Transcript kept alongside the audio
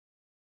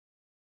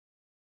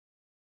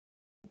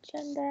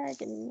agenda.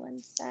 Give me one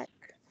sec.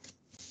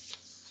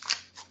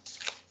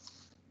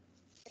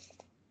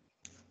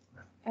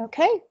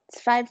 Okay,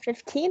 it's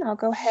 5:15. I'll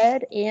go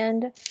ahead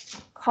and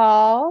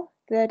call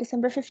the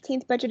December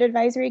 15th Budget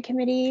Advisory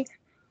Committee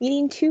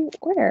meeting to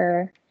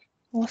order.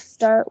 We'll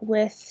start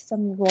with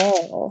some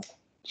roll.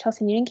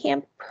 Chelsea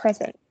Newdenkamp,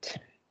 present.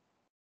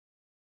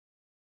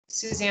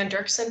 Suzanne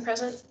Dirksen,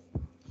 present.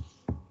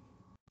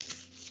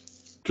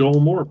 Joel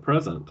Moore,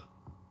 present.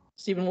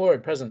 Stephen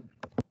Ward, present.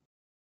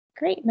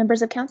 Great.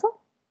 Members of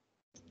council?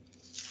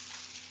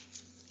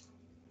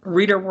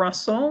 Rita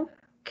Russell,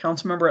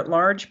 council member at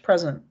large,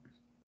 present.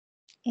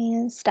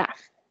 And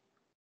staff.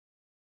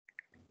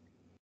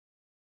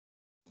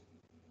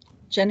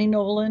 Jenny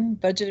Nolan,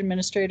 budget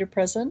administrator,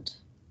 present.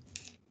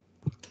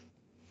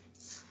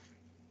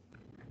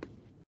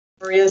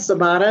 Maria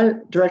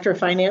Sabata, director of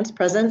finance,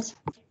 present.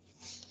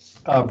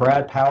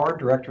 Brad Power,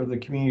 director of the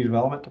community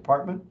development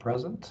department,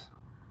 present.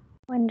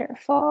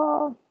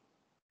 Wonderful.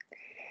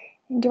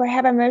 And do I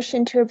have a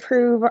motion to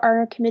approve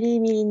our committee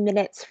meeting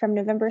minutes from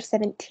November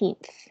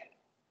 17th?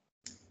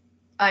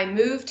 I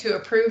move to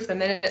approve the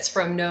minutes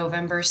from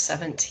November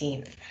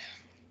 17th.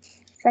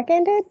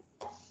 Seconded?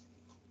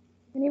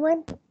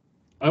 Anyone?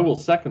 I will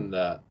second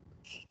that.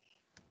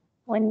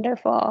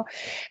 Wonderful.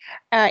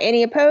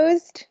 Any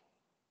opposed?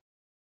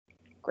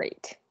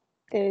 Great.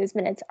 Those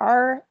minutes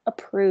are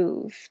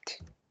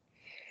approved.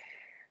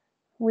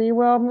 We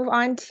will move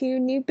on to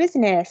new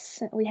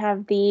business. We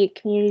have the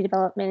community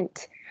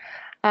development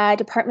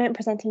department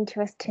presenting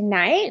to us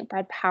tonight.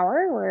 Brad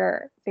Power,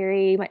 we're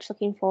very much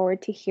looking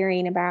forward to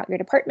hearing about your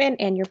department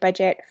and your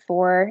budget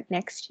for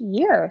next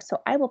year.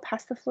 So I will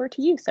pass the floor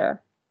to you, sir.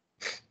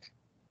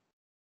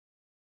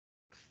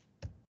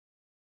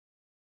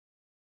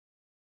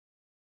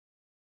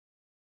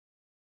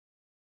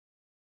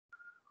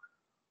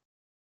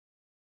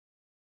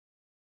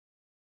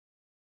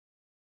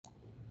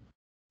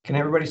 Can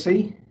everybody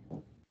see?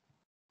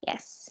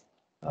 Yes.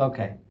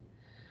 Okay.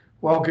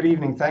 Well, good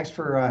evening. Thanks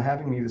for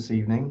having me this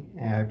evening.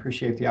 I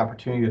appreciate the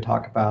opportunity to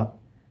talk about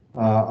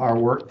our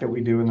work that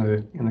we do in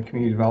the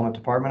community development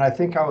department. I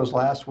think I was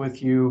last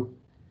with you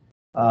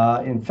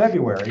in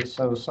February,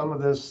 so some of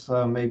this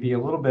may be a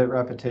little bit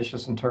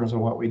repetitious in terms of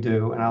what we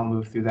do, and I'll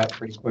move through that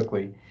pretty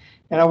quickly.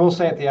 And I will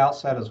say at the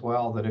outset as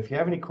well that if you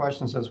have any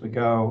questions as we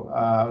go,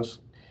 I was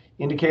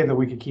indicated that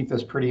we could keep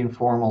this pretty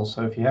informal.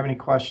 So if you have any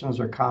questions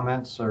or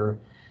comments or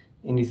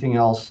anything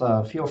else,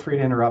 feel free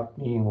to interrupt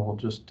me and we'll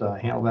just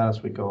handle that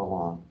as we go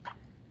along.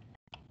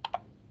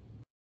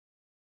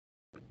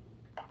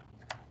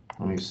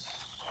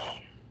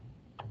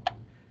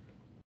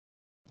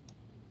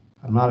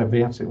 I'm not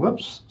advancing.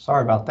 Whoops,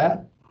 sorry about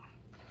that.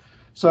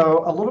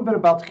 So a little bit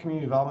about the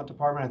community development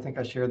department. I think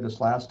I shared this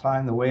last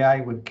time. The way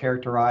I would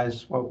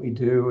characterize what we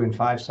do in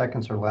 5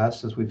 seconds or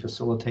less is we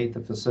facilitate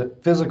the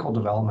physical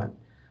development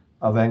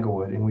of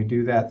Englewood, and we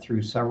do that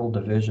through several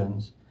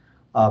divisions.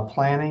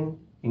 Planning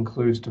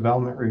includes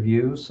development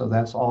reviews, so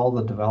that's all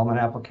the development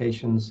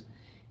applications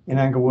in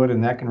Englewood,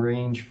 and that can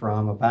range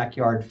from a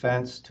backyard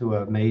fence to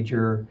a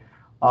major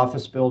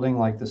office building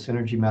like the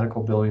Synergy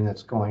Medical Building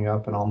that's going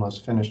up and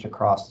almost finished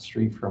across the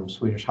street from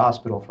Swedish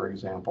Hospital, for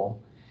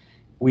example.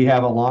 We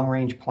have a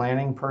long-range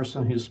planning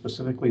person who's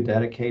specifically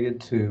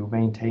dedicated to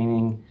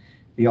maintaining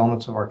the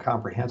elements of our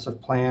comprehensive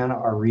plan,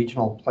 our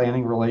regional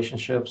planning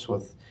relationships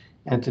with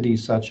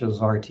entities such as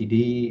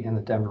RTD and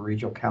the Denver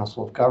Regional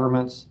Council of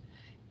Governments,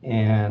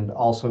 and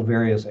also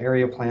various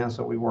area plans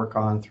that we work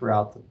on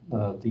throughout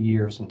the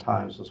years and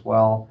times as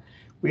well.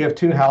 We have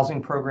 2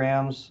 housing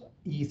programs.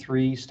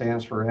 E3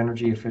 stands for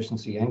Energy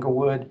Efficiency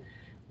Englewood,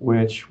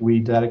 which we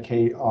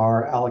dedicate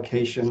our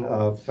allocation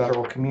of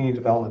federal community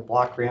development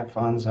block grant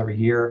funds every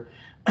year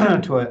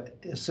to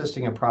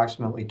assisting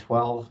approximately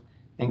 12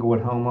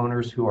 Englewood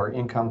homeowners who are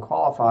income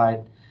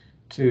qualified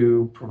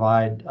to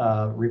provide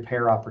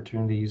repair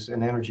opportunities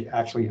and energy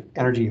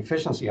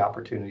efficiency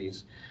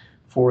opportunities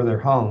for their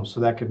homes. So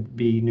that could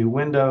be new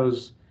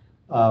windows,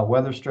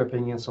 weather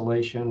stripping,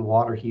 insulation,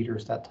 water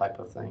heaters, that type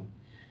of thing.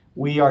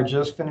 We are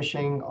just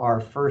finishing our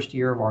first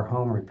year of our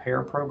home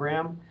repair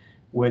program,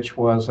 which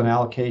was an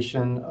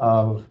allocation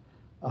of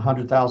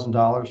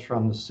 $100,000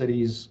 from the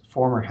city's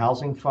former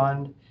housing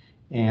fund.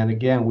 And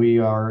again, we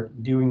are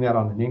doing that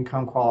on an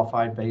income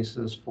qualified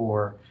basis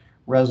for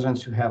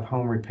residents who have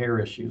home repair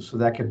issues. So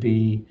that could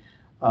be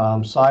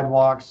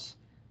sidewalks,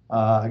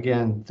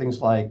 again,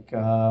 things like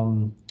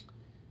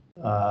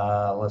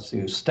let's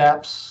see,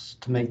 steps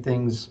to make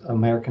things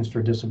Americans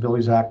for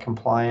Disabilities Act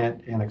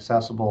compliant and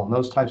accessible, and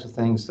those types of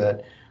things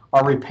that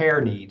are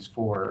repair needs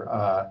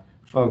for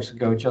folks that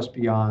go just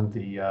beyond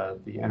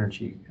the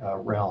energy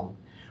realm.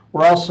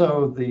 We're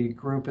also the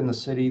group in the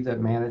city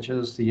that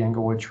manages the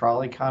Englewood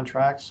trolley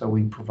contract, so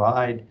we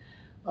provide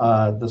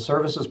the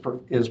services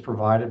is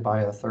provided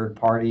by a third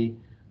party,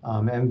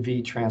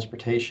 MV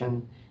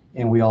Transportation,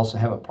 and we also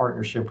have a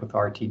partnership with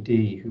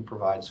RTD who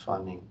provides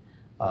funding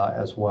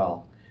as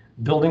well.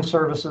 Building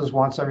services,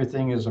 once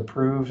everything is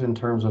approved in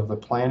terms of the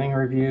planning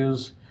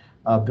reviews,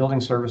 Building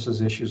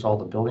Services issues all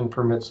the building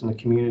permits in the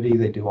community.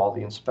 They do all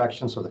the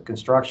inspections of the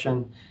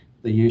construction.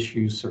 They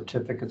issue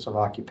certificates of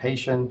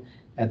occupation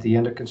at the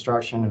end of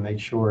construction and make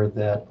sure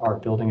that our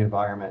building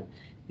environment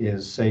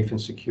is safe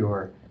and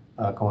secure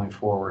going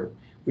forward.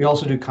 We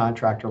also do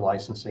contractor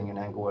licensing in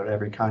Englewood.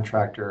 Every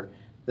contractor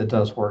that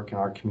does work in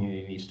our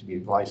community needs to be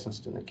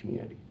licensed in the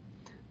community.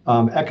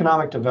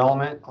 Economic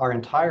development, our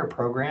entire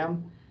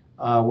program.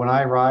 When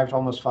I arrived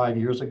almost 5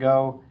 years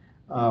ago,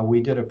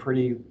 we did a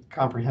pretty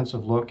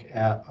comprehensive look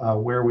at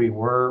where we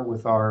were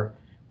with our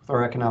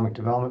economic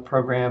development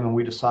program, and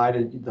we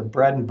decided the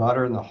bread and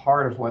butter and the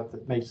heart of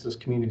what makes this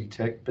community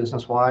tick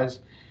business-wise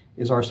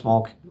is our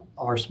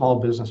small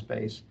business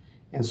base.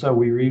 And so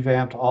we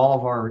revamped all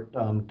of our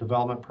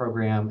development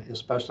program,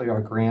 especially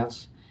our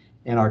grants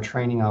and our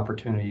training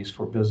opportunities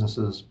for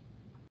businesses,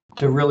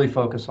 to really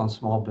focus on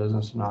small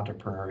business and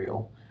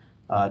entrepreneurial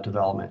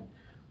development.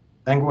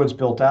 Englewood's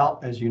built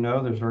out. As you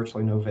know, there's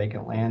virtually no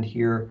vacant land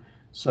here.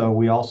 So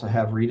we also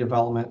have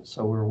redevelopment.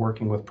 So we're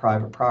working with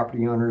private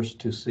property owners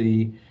to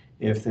see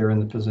if they're in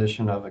the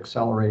position of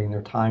accelerating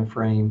their time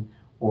frame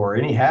or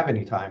have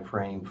any time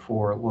frame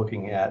for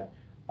looking at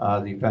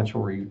the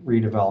eventual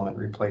redevelopment,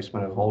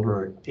 replacement of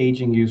older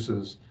aging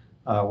uses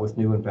with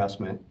new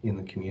investment in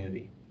the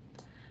community.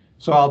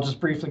 So I'll just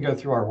briefly go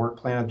through our work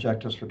plan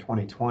objectives for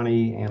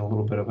 2020 and a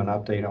little bit of an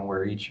update on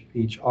where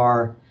each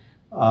are.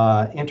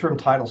 Interim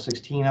Title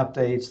 16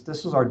 updates.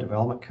 This is our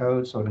development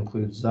code, so it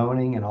includes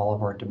zoning and all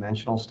of our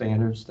dimensional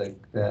standards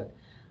that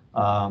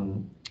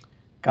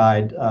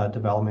guide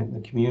development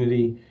in the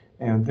community.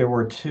 And there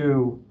were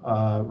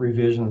 2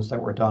 revisions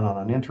that were done on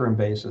an interim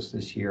basis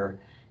this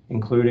year,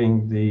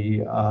 including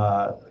the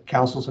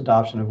council's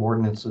adoption of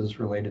ordinances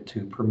related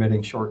to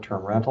permitting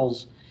short-term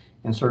rentals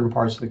in certain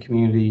parts of the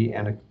community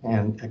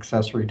and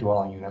accessory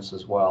dwelling units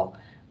as well.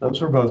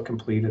 Those were both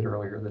completed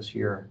earlier this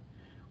year.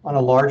 On a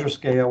larger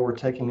scale, we're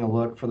taking a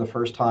look for the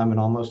first time in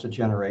almost a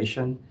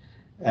generation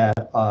at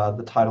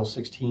the Title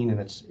 16 in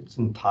its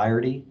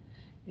entirety.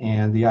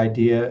 And the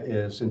idea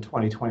is in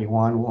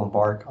 2021, we'll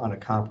embark on a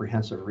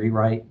comprehensive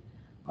rewrite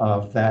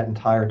of that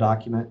entire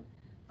document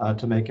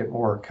to make it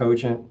more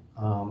cogent,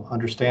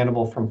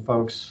 understandable from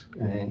folks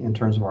in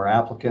terms of our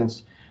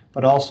applicants.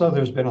 But also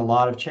there's been a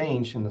lot of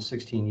change in the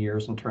 16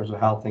 years in terms of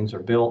how things are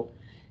built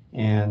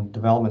and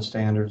development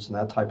standards and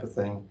that type of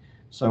thing.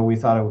 So we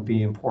thought it would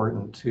be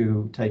important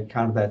to take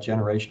kind of that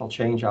generational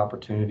change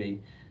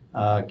opportunity,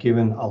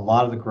 given a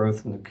lot of the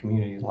growth in the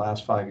community in the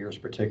last 5 years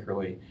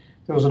particularly.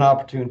 There was an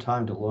opportune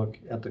time to look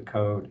at the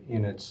code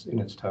in its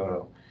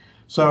total.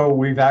 So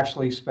we've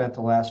actually spent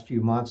the last few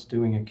months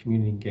doing a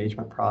community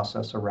engagement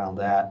process around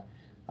that,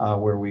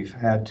 where we've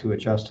had to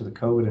adjust to the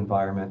COVID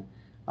environment,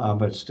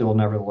 but still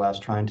nevertheless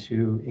trying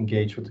to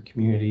engage with the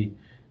community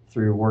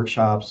through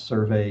workshops,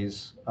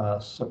 surveys,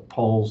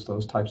 polls,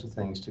 those types of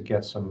things to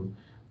get some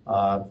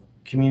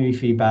community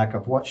feedback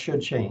of what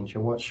should change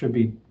and what should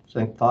be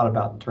thought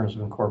about in terms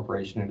of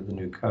incorporation into the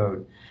new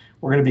code.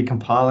 We're going to be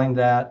compiling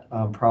that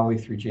probably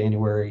through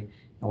January,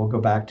 and we'll go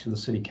back to the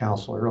City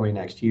Council early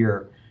next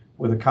year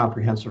with a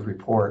comprehensive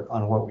report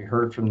on what we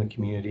heard from the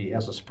community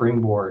as a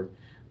springboard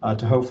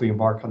to hopefully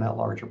embark on that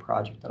larger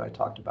project that I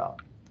talked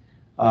about.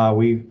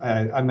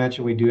 I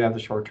mentioned we do have the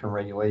short-term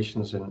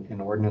regulations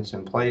and ordinance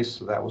in place,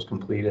 so that was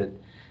completed.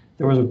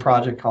 There was a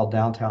project called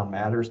Downtown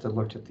Matters that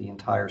looked at the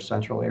entire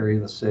central area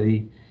of the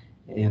city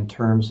in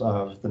terms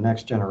of the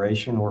next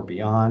generation or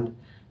beyond,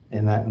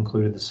 and that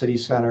included the city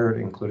center.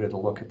 It included a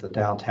look at the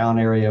downtown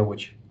area,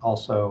 which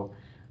also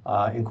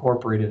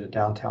incorporated a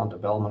Downtown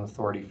Development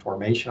Authority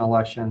formation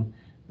election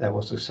that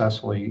was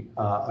successfully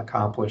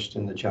accomplished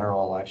in the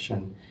general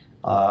election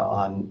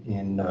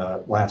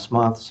last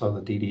month. So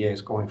the DDA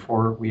is going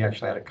forward. We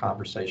actually had a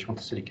conversation with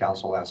the City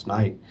Council last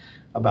night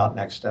about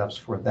next steps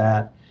for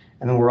that.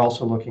 And then we're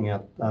also looking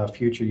at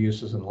future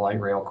uses in the light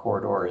rail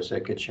corridor as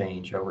it could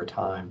change over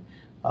time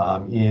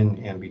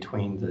in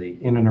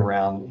and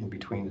around in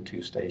between the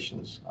 2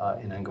 stations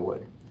in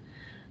Englewood.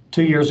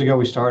 2 years ago,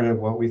 we started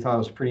what we thought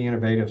was pretty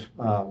innovative.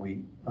 What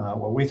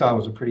we thought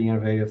was a pretty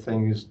innovative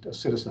thing is a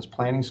citizens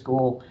planning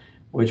school,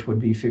 which would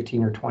be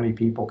 15 or 20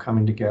 people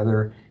coming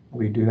together.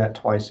 We do that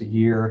twice a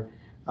year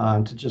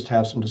to just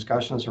have some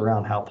discussions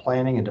around how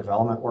planning and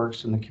development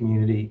works in the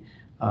community,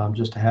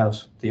 just to have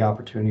the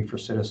opportunity for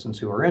citizens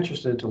who are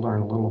interested to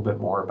learn a little bit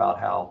more about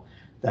how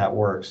that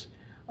works.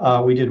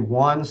 We did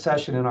 1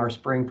 session in our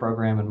spring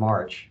program in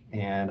March,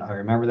 and I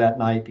remember that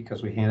night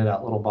because we handed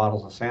out little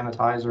bottles of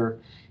sanitizer,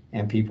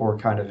 and people were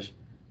kind of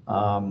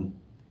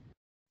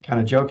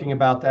joking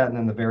about that. And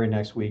then the very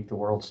next week, the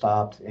world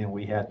stopped, and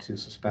we had to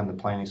suspend the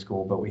planning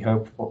school. But we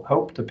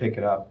hope to pick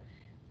it up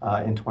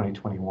in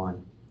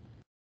 2021.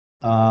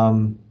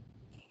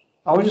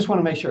 I just want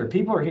to make sure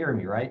people are hearing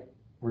me, right?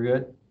 We're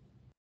good?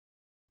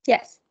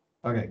 Yes.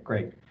 Okay,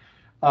 great.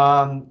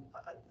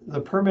 The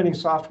permitting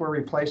software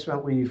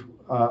replacement we've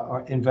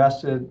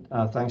invested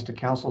thanks to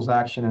council's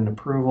action and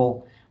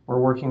approval. We're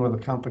working with a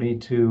company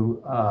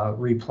to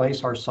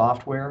replace our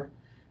software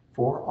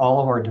for all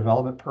of our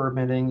development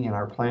permitting and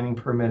our planning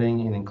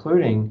permitting, and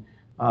including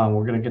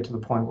We're going to get to the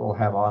point where we'll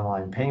have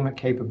online payment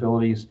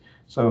capabilities,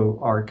 so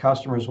our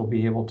customers will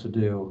be able to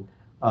do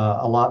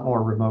a lot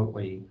more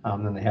remotely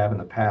than they have in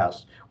the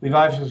past. We've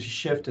obviously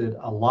shifted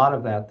a lot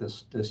of that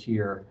this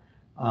year,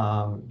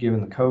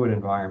 given the COVID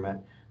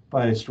environment,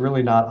 but it's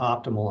really not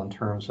optimal in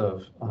terms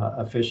of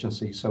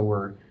efficiency. So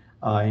we're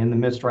in the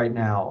midst right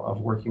now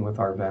of working with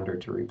our vendor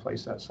to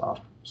replace that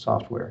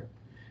software.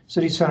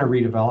 City Center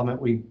redevelopment,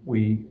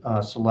 we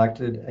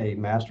selected a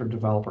master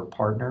developer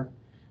partner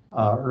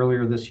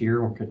earlier this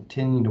year. We're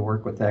continuing to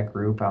work with that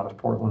group out of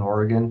Portland,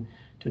 Oregon,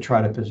 to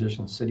try to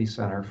position City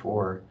Center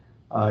for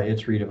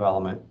its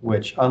redevelopment,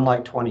 which,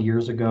 unlike 20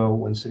 years ago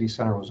when City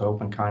Center was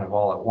open kind of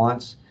all at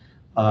once,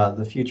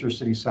 the future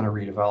City Center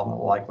redevelopment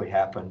will likely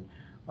happen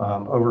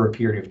over a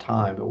period of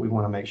time, but we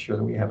want to make sure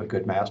that we have a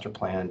good master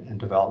plan and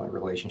development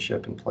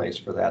relationship in place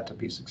for that to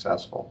be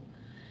successful.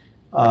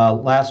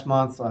 Last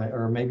month,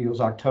 or maybe it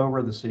was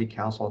October, the City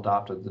Council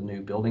adopted the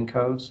new building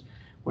codes,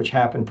 which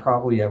happen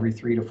probably every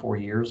 3 to 4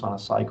 years on a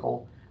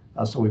cycle.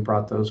 So we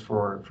brought those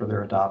for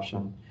their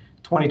adoption.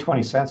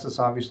 2020 census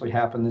obviously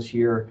happened this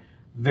year,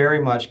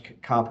 very much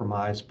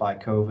compromised by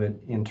COVID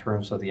in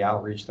terms of the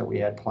outreach that we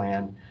had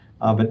planned.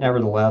 But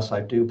nevertheless,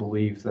 I do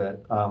believe that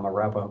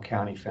Arapahoe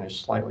County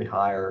finished slightly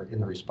higher in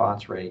the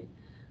response rate,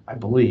 I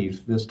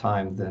believe, this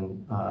time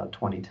than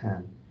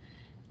 2010.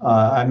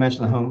 I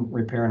mentioned the home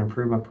repair and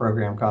improvement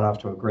program got off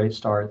to a great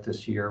start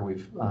this year.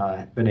 We've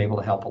been able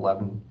to help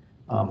 11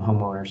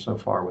 homeowners so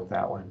far with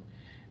that one.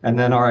 And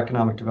then our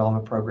economic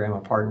development program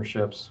and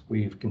partnerships,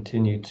 we've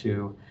continued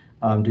to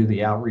do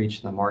the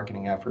outreach and the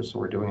marketing efforts that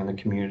we're doing in the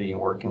community and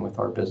working with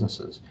our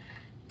businesses.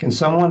 Can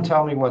someone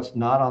tell me what's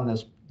not on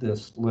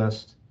this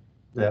list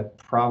that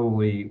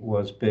probably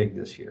was big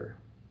this year?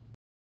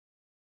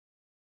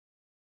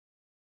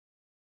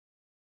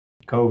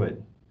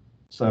 COVID.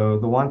 So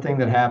the one thing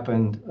that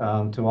happened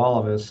to all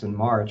of us in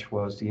March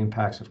was the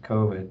impacts of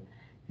COVID.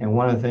 And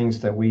one of the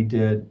things that we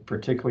did,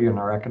 particularly in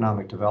our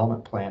economic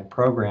development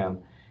program,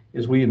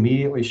 is we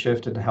immediately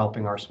shifted to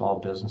helping our small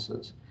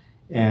businesses.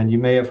 And you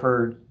may have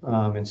heard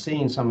and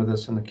seen some of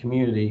this in the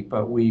community,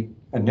 but we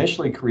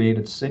initially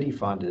created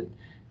city-funded,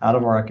 out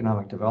of our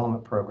economic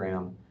development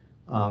program,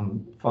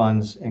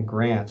 funds and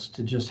grants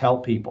to just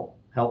help people,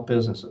 help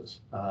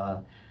businesses,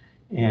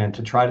 and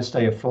to try to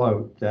stay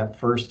afloat that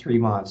first 3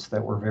 months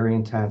that were very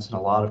intense and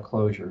a lot of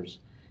closures.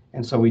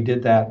 And so we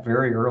did that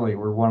very early.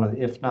 We're one of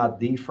the, if not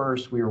the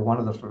first, we were one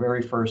of the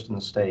very first in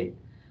the state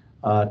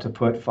to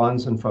put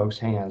funds in folks'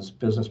 hands,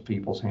 business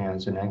people's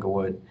hands in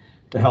Englewood,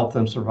 to help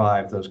them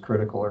survive those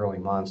critical early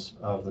months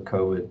of the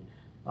COVID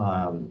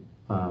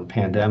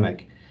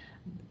pandemic.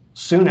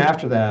 Soon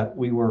after that,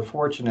 we were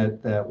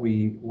fortunate that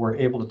we were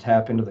able to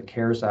tap into the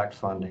CARES Act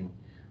funding,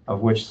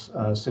 of which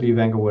City of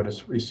Englewood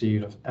has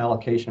received an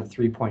allocation of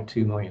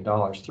 $3.2 million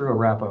through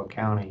Arapahoe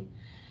County.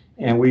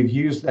 And we've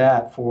used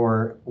that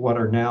for what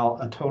are now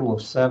a total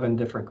of 7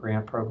 different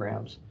grant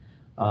programs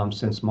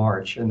since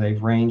March. And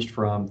they've ranged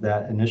from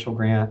that initial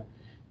grant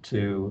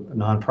to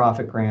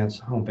nonprofit grants,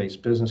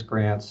 home-based business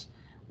grants.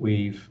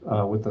 We've,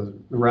 with the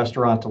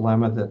restaurant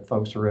dilemma that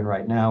folks are in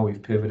right now,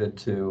 we've pivoted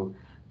to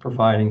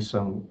providing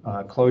some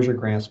closure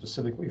grants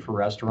specifically for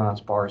restaurants,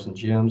 bars, and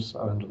gyms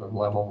under the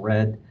level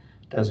red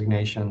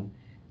designation.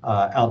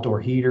 Outdoor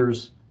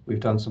heaters, we've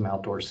done some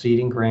outdoor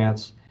seating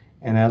grants.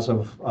 And as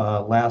of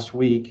last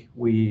week,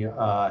 we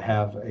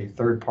have a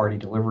third-party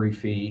delivery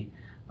fee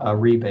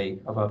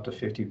rebate of up to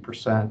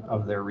 50%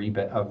 of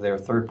their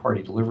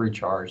third-party delivery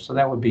charge. So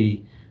that would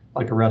be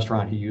like a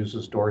restaurant who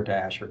uses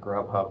DoorDash or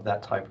Grubhub,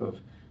 that type of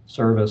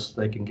service.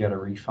 They can get a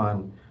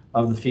refund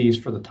of the fees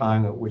for the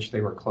time at which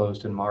they were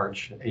closed in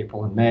March,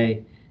 April, and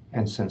May,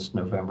 and since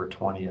November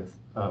 20th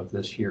of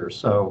this year.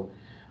 So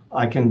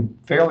I can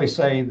fairly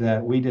say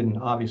that we didn't,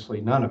 obviously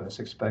none of us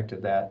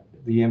expected that,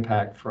 the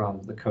impact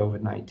from the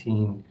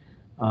COVID-19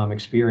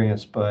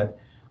 experience, but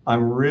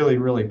I'm really,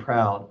 really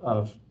proud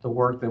of the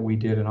work that we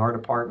did in our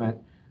department.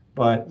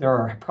 But there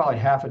are probably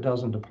half a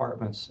dozen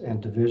departments and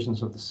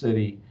divisions of the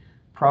city,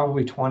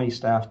 probably 20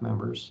 staff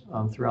members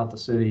throughout the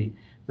city,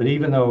 that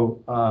even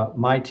though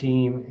my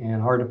team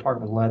and our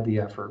department led the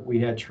effort, we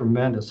had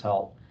tremendous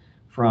help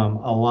from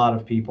a lot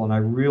of people. And I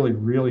really,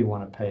 really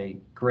want to pay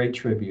great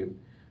tribute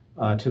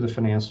to the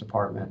finance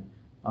department.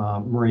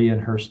 Maria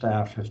and her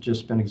staff have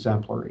just been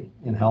exemplary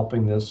in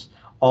helping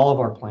all of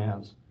our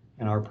plans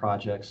and our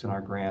projects and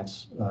our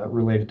grants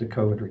related to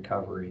COVID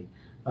recovery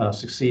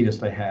succeed as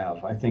they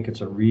have. I think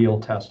it's a real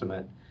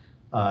testament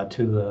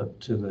to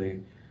the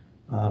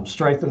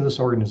strength of this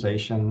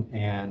organization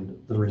and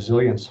the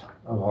resilience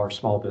of our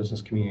small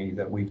business community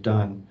that we've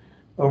done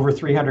over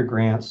 300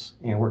 grants,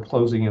 and we're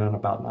closing in on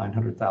about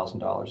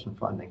 $900,000 in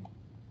funding.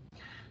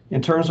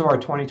 In terms of our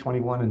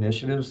 2021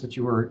 initiatives that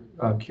you were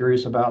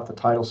curious about, the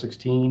Title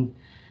 16,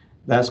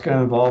 that's going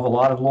to involve a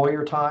lot of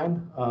lawyer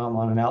time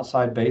on an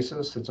outside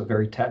basis. It's a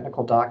very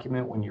technical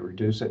document when you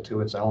reduce it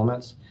to its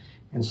elements.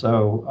 And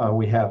so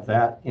we have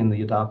that in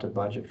the adopted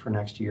budget for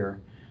next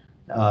year.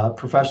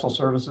 Professional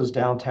services,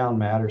 downtown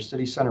matters,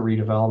 city center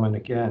redevelopment.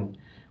 Again,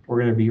 we're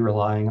going to be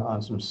relying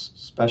on some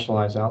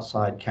specialized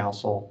outside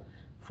counsel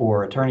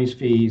for attorney's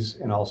fees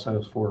and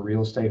also for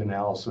real estate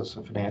analysis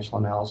and financial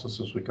analysis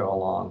as we go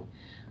along,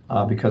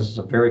 because it's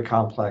a very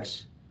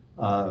complex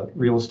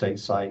real estate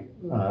site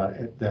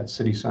that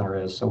City Center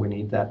is, so we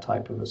need that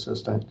type of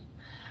assistance.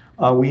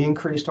 We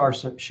increased our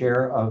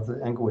share of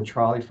the Englewood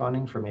Trolley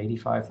funding from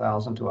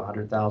 $85,000 to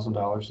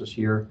 $100,000 this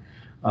year.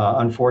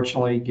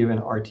 Unfortunately, given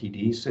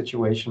RTD's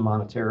situation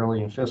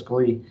monetarily and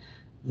fiscally,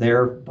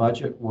 their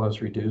budget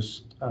was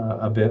reduced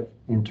a bit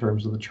in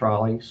terms of the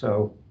trolley.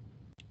 So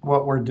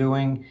what we're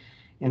doing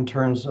in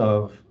terms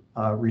of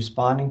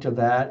responding to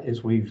that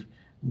is we've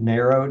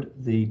narrowed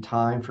the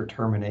time for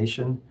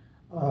termination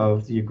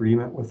of the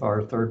agreement with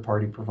our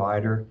third-party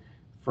provider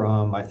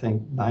from, I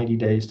think, 90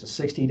 days to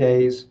 60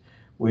 days,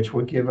 which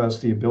would give us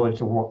the ability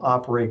to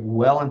operate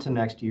well into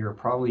next year,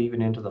 probably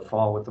even into the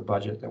fall with the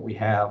budget that we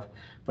have.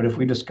 But if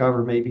we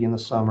discover maybe in the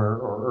summer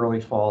or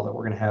early fall that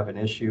we're going to have an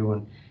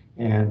issue,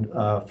 and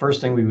first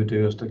thing we would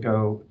do is to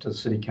go to the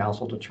City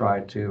Council to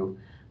try to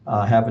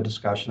have a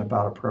discussion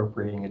about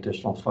appropriating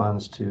additional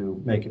funds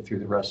to make it through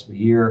the rest of the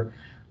year.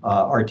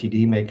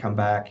 RTD may come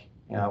back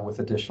with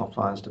additional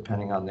funds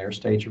depending on their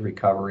stage of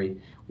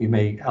recovery. We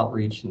may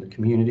outreach in the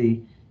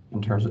community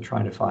in terms of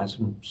trying to find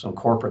some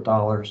corporate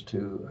dollars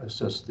to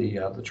assist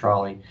the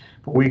trolley.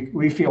 But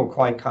we feel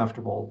quite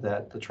comfortable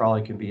that the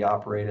trolley can be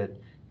operated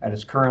at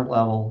its current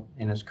level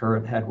in its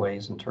current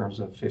headways in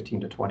terms of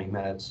 15 to 20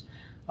 minutes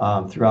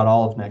throughout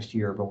all of next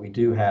year. But we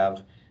do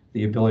have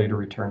the ability to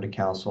return to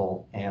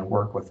council and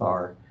work with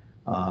our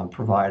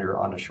provider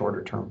on a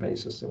shorter term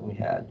basis than we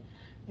had.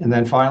 And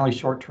then finally,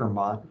 short-term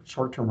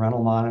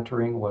rental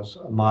monitoring was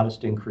a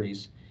modest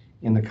increase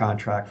in the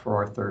contract for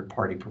our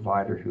third-party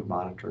provider who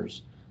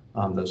monitors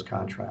those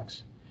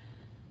contracts.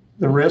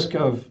 The risk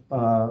of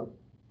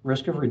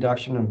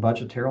reduction in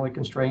budgetarily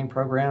constrained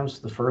programs,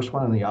 the first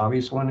one and the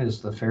obvious one is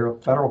the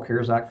Federal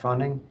CARES Act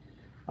funding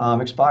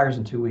expires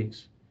in 2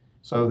 weeks.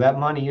 So that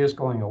money is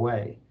going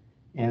away.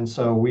 And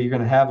so we're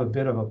going to have a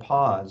bit of a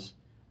pause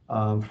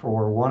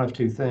for one of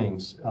two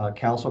things.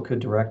 Council could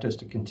direct us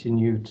to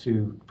continue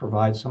to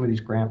provide some of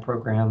these grant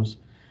programs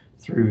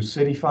through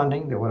city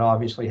funding that would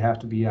obviously have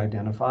to be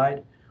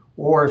identified,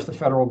 or if the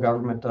federal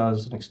government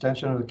does an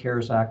extension of the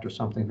CARES Act or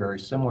something very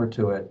similar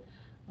to it,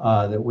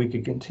 that we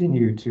could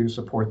continue to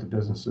support the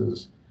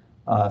businesses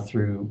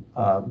through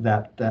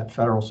that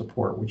federal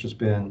support, which has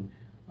been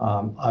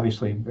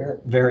obviously very,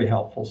 very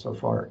helpful so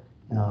far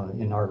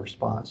in our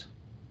response.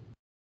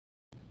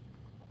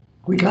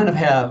 We kind of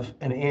have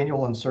an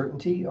annual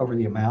uncertainty over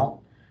the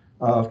amount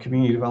of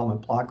community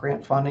development block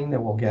grant funding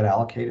that will get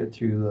allocated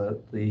through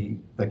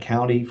the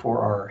county for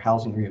our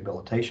housing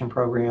rehabilitation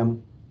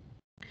program.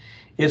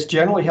 It's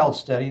generally held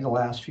steady the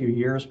last few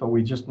years, but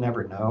we just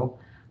never know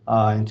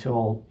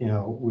until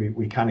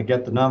we kind of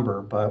get the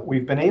number. But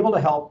we've been able to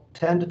help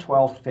 10 to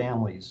 12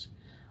 families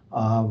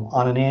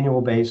on an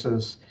annual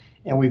basis,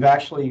 and we've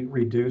actually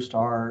reduced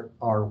our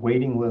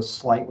waiting list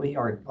slightly.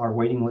 Our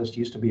waiting list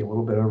used to be a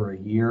little bit over a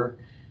year.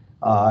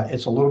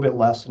 It's a little bit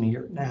less than a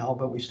year now,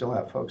 but we still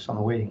have folks on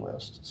the waiting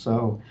list.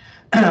 So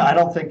I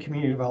don't think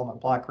community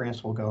development block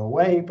grants will go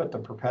away, but the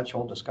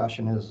perpetual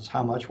discussion is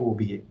how much will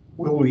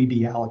we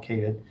be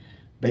allocated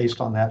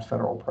based on that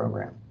federal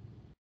program.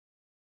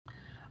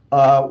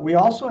 We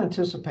also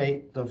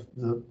anticipate the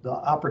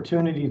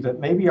opportunity that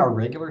maybe our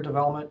regular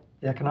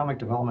economic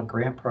development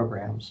grant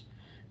programs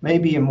may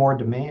be in more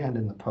demand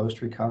in the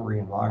post-recovery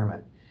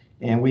environment.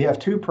 And we have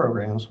two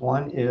programs.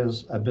 One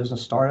is a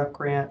business startup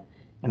grant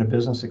and a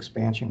business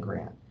expansion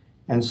grant.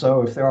 And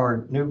so if there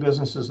are new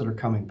businesses that are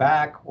coming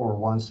back or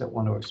ones that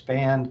want to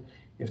expand,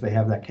 if they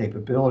have that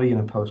capability in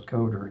a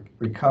post-COVID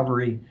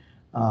recovery,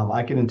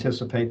 I can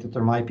anticipate that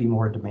there might be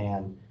more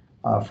demand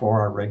for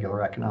our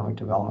regular economic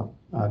development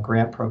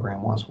grant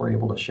program once we're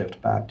able to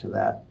shift back to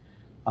that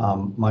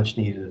much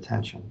needed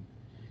attention.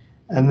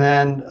 And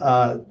then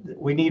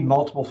we need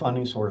multiple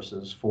funding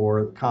sources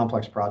for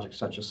complex projects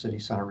such as city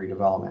center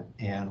redevelopment.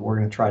 And we're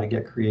going to try to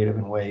get creative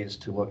in ways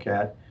to look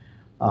at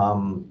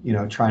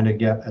trying to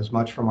get as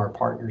much from our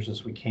partners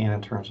as we can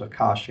in terms of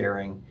cost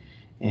sharing.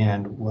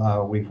 And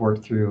we've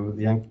worked through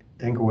the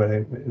Englewood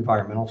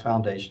Environmental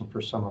Foundation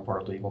for some of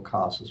our legal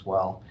costs as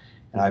well.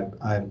 And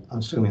I'm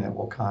assuming that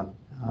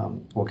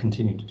we'll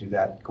continue to do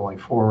that going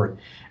forward.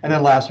 And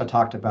then last, I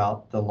talked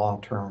about the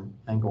long-term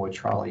Englewood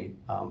Trolley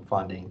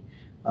funding,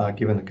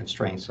 given the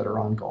constraints that are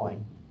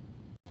ongoing.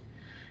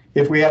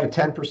 If we had a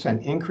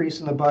 10% increase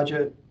in the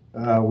budget,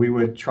 we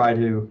would try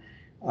to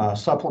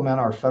supplement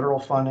our federal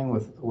funding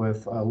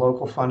with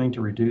local funding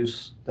to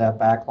reduce that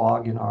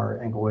backlog in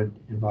our Englewood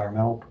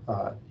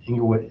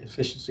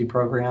Efficiency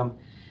Program.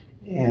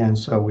 And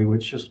so we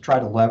would just try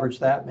to leverage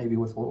that maybe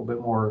with a little bit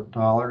more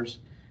dollars.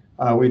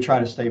 We try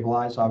to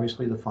stabilize,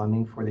 obviously, the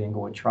funding for the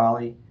Englewood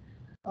Trolley.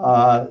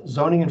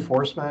 Zoning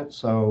enforcement,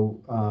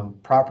 so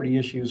property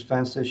issues,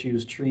 fence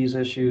issues, trees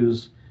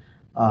issues,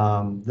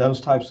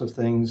 those types of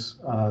things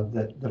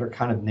that are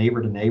kind of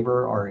neighbor to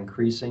neighbor are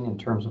increasing in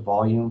terms of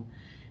volume.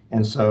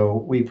 And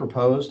so we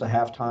proposed a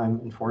half-time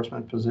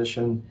enforcement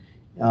position.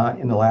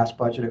 In the last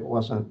budget, it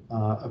wasn't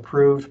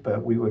approved,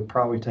 but we would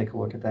probably take a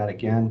look at that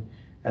again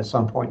at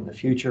some point in the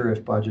future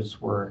if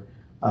budgets were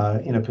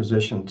in a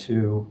position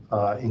to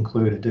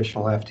include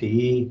additional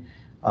FTE.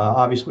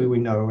 Obviously, we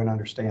know and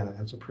understand that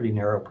that's a pretty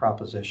narrow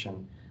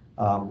proposition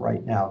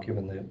right now,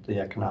 given the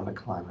economic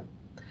climate.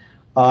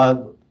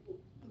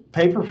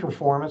 Pay for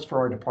performance for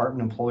our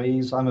department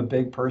employees. I'm a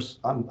big person.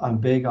 I'm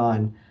big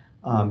on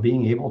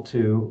being able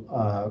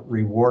to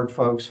reward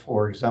folks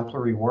for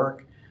exemplary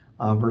work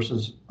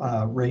versus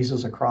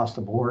raises across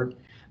the board.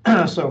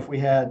 So if we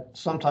had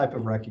some type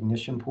of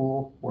recognition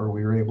pool where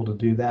we were able to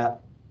do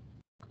that,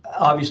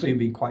 obviously it'd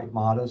be quite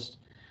modest.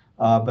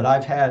 But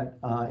I've had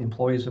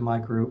employees in my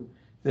group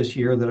this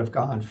year that have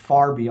gone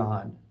far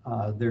beyond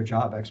their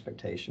job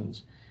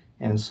expectations.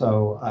 And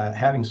so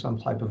having some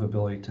type of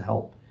ability to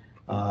help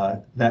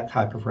that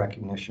type of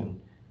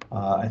recognition,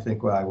 I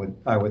think I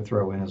would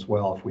throw in as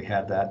well if we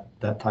had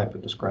that type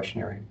of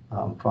discretionary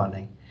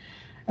funding.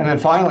 And then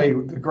finally,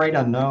 the great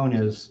unknown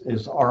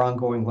is our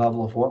ongoing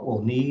level of what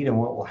we'll need and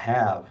what we'll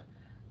have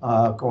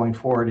going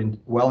forward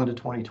well into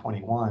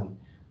 2021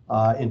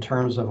 in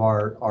terms of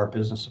our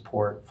business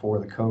support for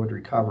the COVID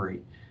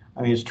recovery.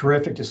 I mean, it's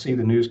terrific to see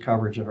the news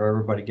coverage of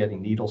everybody getting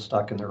needles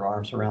stuck in their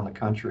arms around the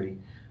country,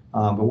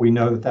 but we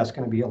know that that's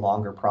going to be a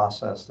longer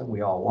process than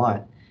we all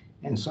want.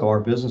 And so our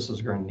businesses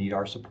are going to need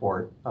our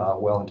support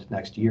well into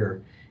next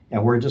year.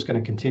 And we're just going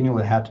to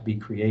continually have to be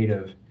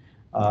creative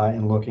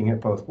in looking at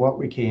both what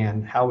we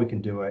can, how we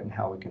can do it, and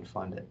how we can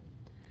fund it.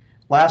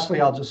 Lastly,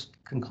 I'll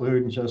just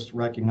conclude and just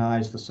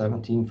recognize the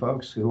 17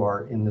 folks who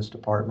are in this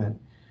department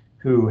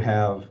who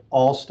have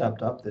all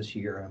stepped up this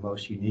year in a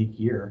most unique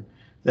year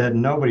that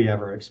nobody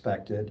ever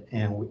expected.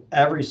 And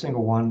every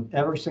single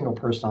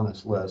person on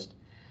this list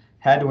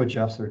had to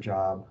adjust their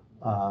job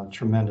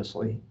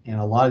tremendously.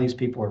 And a lot of these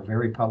people are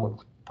very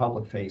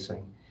public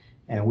facing,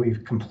 and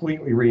we've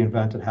completely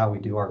reinvented how we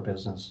do our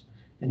business,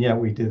 and yet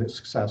we did it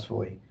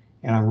successfully.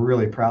 And I'm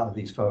really proud of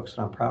these folks,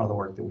 and I'm proud of the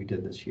work that we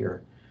did this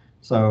year.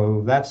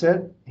 So that's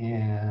it,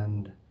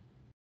 and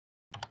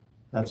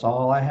that's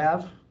all I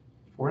have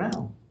for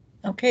now.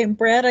 Okay,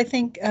 Brad, I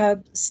think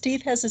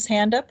Steve has his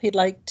hand up. He'd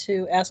like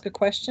to ask a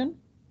question.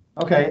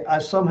 Okay,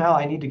 somehow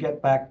I need to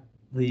get back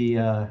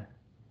the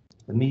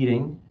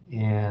meeting,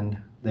 and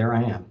there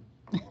I am.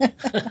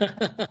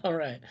 All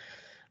right.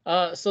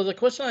 So the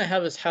question I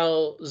have is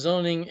how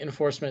zoning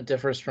enforcement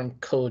differs from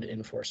code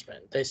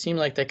enforcement. They seem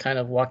like they kind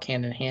of walk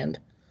hand in hand.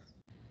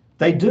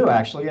 They do,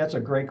 actually. That's a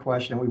great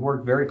question. We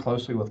work very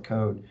closely with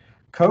code.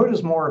 Code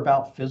is more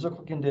about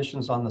physical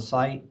conditions on the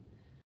site,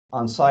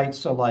 on sites,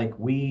 so like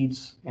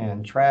weeds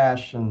and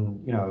trash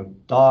and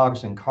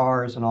dogs and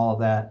cars and all of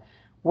that.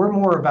 We're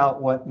more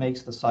about what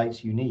makes the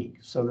sites unique.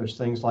 So there's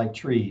things like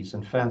trees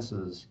and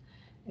fences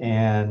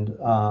and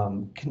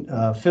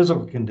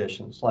physical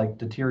conditions like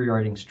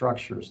deteriorating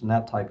structures and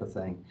that type of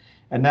thing.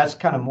 And that's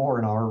kind of more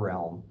in our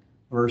realm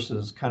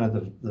versus kind of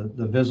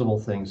the visible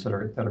things that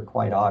are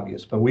quite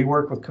obvious. But we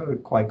work with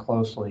code quite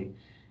closely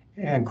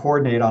and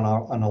coordinate on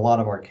a lot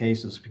of our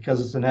cases,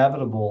 because it's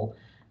inevitable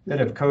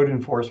that if code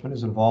enforcement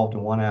is involved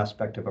in one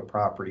aspect of a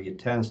property, it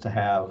tends to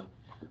have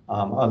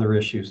other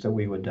issues that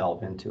we would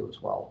delve into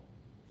as well.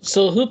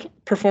 So who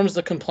performs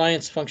the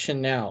compliance function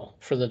now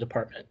for the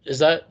department? Is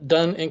that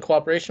done in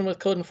cooperation with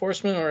code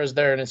enforcement, or is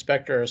there an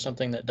inspector or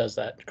something that does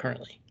that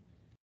currently?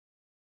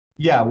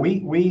 Yeah,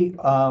 we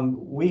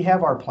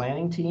have our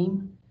planning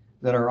team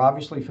that are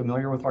obviously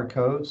familiar with our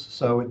codes.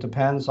 So it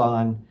depends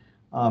on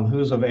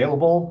who's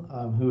available,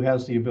 who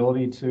has the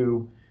ability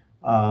to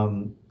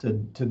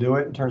do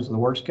it in terms of the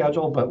work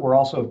schedule. But we're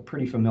also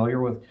pretty familiar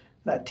with,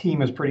 that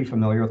team is pretty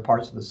familiar with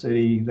parts of the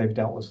city. They've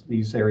dealt with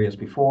these areas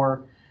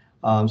before.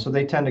 So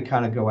they tend to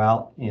kind of go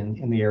out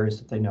in the areas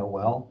that they know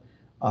well.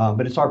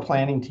 But it's our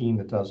planning team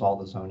that does all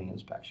the zoning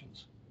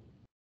inspections.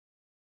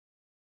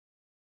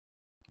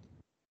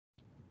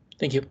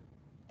 Thank you.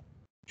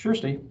 Sure,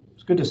 Steve.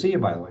 It's good to see you,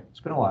 by the way. It's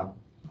been a while.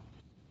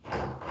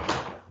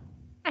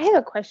 I have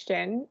a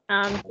question.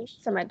 Thank you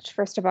so much,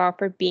 first of all,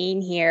 for being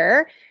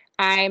here.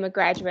 I'm a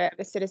graduate of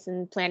a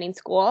citizen planning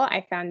school.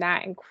 I found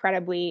that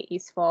incredibly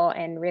useful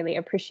and really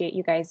appreciate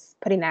you guys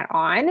putting that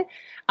on.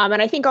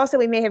 And I think also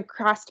we may have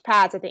crossed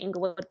paths at the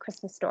Inglewood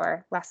Christmas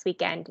store last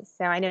weekend.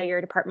 So I know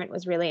your department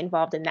was really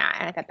involved in that.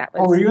 And I thought that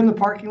was... Oh, were you in the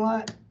parking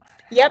lot?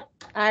 Yep,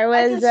 I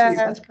was.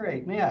 That's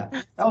great. Yeah,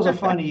 that was a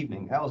fun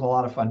evening. That was a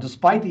lot of fun,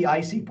 despite the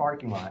icy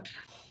parking lot.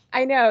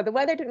 I know the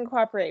weather didn't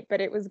cooperate,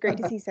 but it was great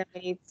to see so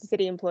many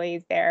city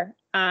employees there.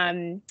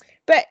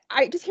 But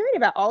I just hearing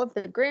about all of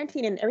the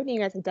granting and everything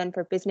you guys have done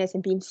for business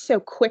and being so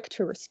quick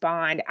to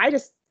respond, I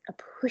just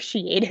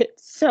appreciate it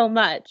so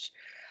much.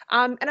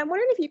 And I'm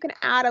wondering if you can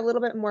add a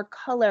little bit more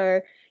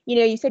color.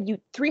 You said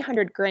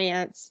 300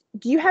 grants.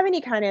 Do you have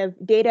any kind of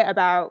data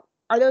about,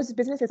 are those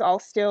businesses all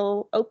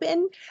still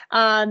open?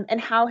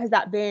 And how has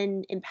that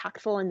been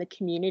impactful in the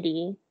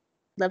community?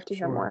 Love to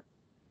hear more.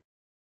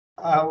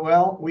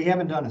 Well, we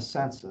haven't done a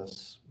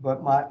census,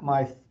 but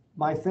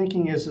my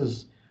thinking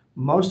is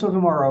most of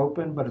them are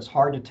open, but it's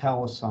hard to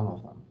tell with some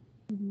of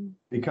them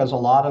because a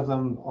lot of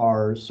them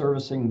are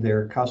servicing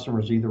their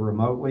customers either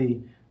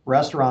remotely.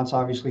 Restaurants,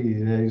 obviously,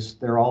 these days,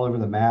 they're all over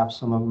the map.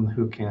 Some of them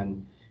who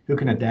can who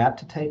can adapt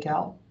to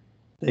takeout,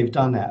 they've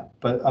done that.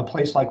 But a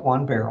place like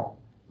One Barrel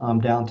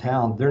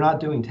downtown, they're not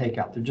doing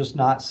takeout. They're just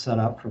not set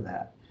up for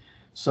that.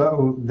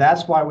 So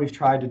that's why we've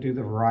tried to do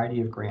the variety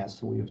of grants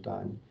that we have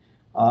done.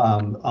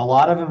 A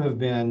lot of them have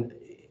been,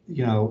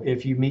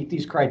 if you meet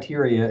these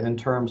criteria in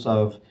terms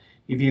of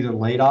you've either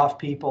laid off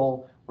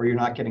people or you're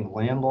not getting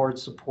landlord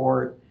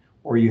support,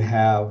 or you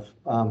have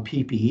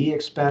PPE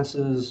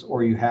expenses,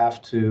 or you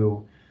have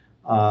to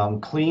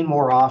clean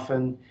more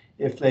often.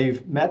 If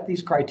they've met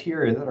these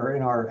criteria that are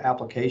in our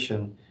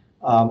application,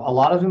 a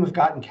lot of them have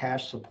gotten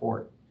cash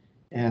support,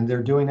 and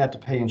they're doing that to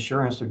pay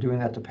insurance. They're doing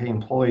that to pay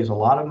employees. A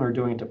lot of them are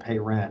doing it to pay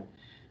rent.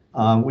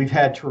 We've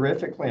had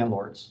terrific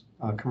landlords,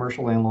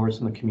 commercial landlords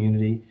in the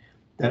community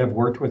that have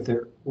worked with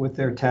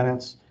their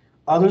tenants.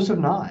 Others have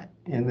not,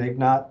 and they've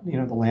not,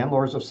 the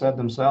landlords have said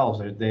themselves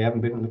they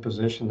haven't been in the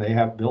position, they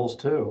have bills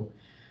too.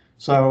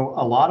 So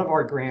a lot of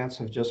our grants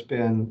have just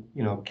been,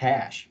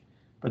 cash.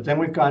 But then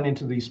we've gone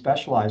into these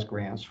specialized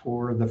grants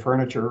for the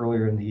furniture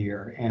earlier in the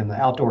year, and the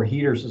outdoor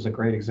heaters is a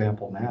great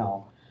example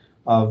now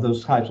of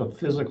those types of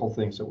physical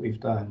things that we've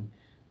done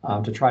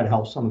to try to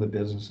help some of the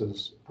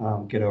businesses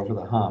get over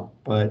the hump.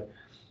 But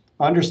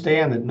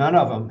understand that none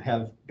of them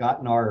have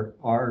gotten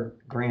our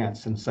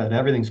grants and said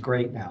everything's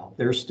great now.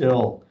 They're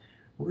still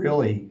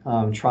really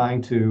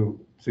trying to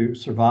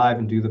survive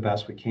and do the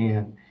best we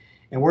can.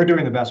 And we're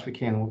doing the best we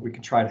can. We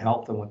can try to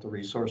help them with the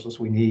resources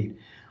we need.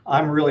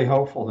 I'm really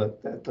hopeful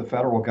that the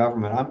federal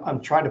government,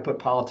 I'm trying to put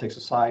politics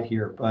aside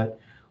here, but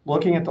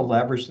looking at the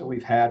leverage that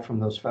we've had from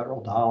those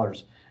federal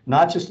dollars,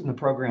 not just in the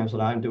programs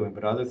that I'm doing,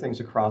 but other things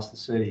across the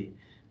city,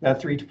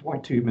 that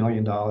 $3.2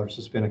 million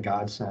has been a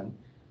godsend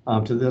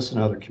to this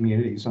and other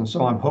communities. And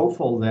so I'm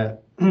hopeful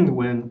that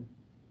when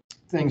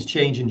things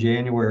change in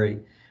January,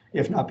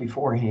 if not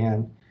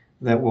beforehand,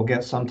 that we'll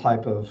get some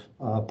type of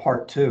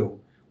part two,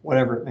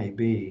 whatever it may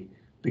be,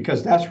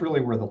 because that's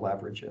really where the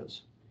leverage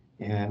is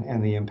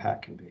and the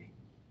impact can be.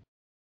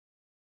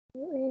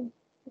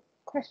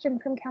 Question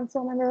from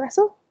Council Member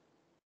Russell.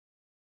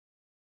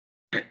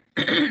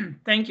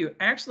 Thank you.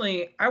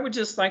 Actually, I would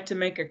just like to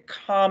make a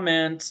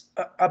comment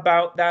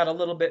about that a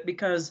little bit,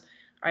 because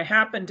I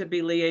happen to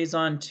be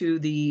liaison to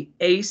the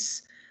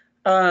ACE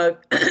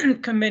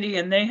committee,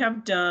 and they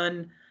have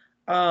done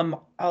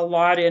a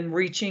lot in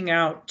reaching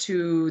out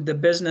to the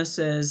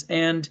businesses.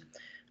 And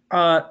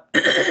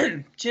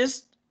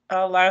just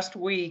last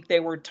week, they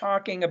were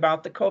talking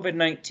about the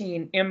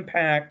COVID-19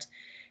 impact.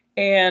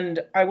 And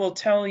I will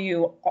tell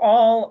you,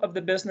 all of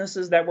the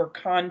businesses that were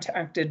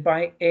contacted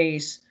by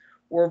ACE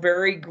were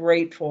very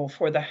grateful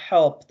for the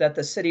help that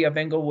the city of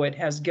Englewood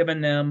has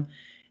given them.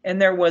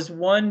 And there was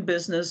one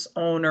business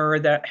owner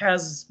that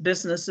has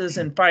businesses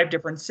in 5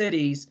 different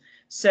cities,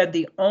 said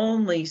the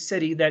only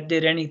city that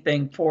did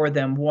anything for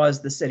them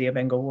was the city of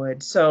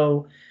Englewood.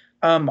 So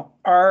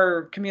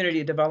our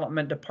community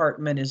development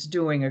department is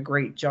doing a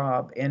great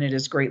job, and it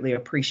is greatly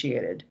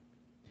appreciated.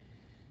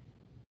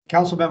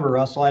 Councilmember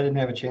Russell, I didn't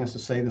have a chance to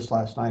say this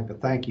last night, but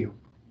thank you,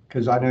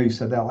 because I know you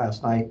said that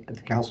last night at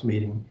the council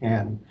meeting,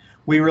 and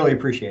we really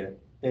appreciate it.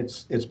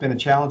 It's been a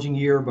challenging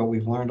year, but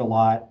we've learned a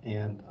lot,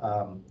 and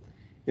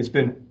it's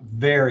been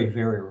very,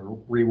 very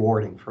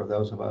rewarding for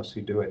those of us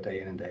who do it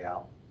day in and day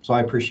out. So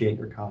I appreciate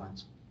your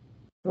comments.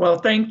 Well,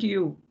 thank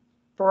you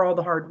for all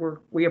the hard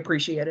work. We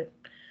appreciate it.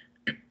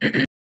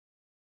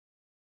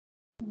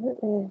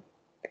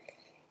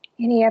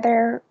 Any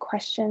other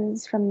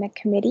questions from the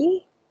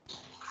committee?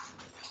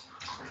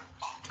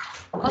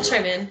 I'll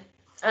chime in.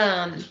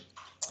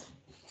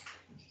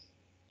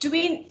 Do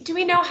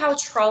we know how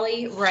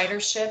trolley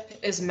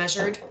ridership is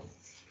measured?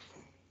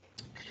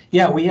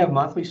 Yeah, we have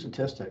monthly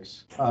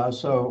statistics.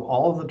 So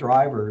all of the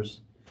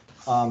drivers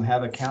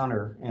have a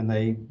counter, and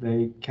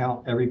they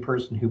count every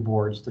person who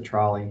boards the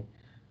trolley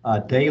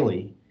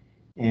daily,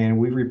 and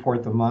we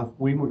report the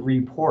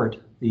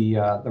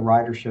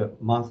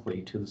ridership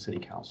monthly to the city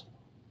council.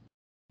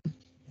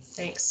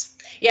 Thanks.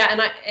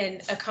 Yeah,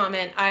 and a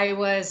comment. I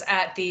was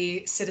at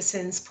the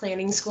Citizens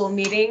Planning School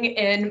meeting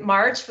in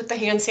March with the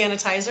hand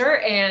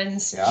sanitizer,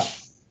 and yeah.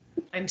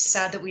 I'm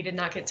sad that we did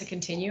not get to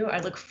continue.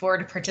 I look forward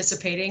to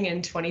participating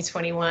in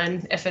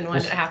 2021 if and when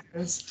it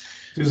happens.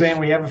 Suzanne,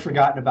 we haven't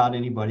forgotten about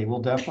anybody. We'll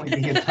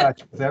definitely be in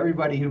touch with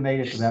everybody who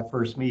made it to that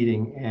first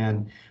meeting,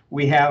 and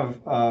we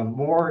have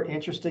more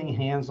interesting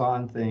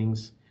hands-on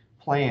things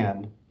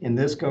planned in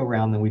this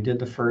go-round than we did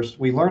the first.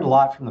 We learned a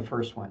lot from the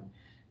first one.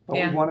 But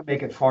yeah, we want to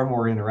make it far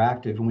more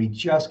interactive, and we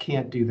just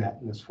can't do that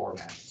in this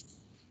format.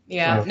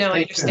 Yeah, so no,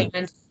 I understand.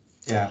 Tuned.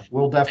 Yeah,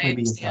 we'll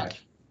definitely be in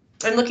touch.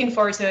 I'm looking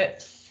forward to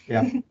it.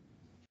 Yeah.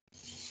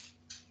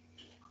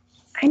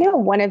 I know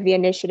one of the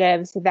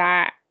initiatives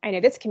that I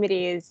know this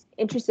committee is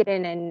interested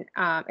in and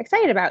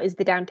excited about is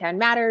the Downtown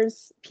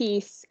Matters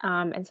piece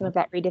and some of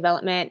that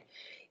redevelopment.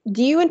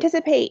 Do you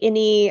anticipate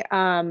any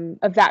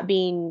of that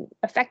being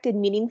affected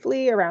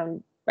meaningfully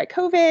around by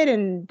COVID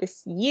and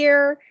this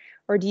year?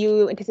 Or do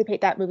you anticipate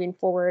that moving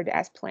forward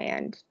as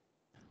planned?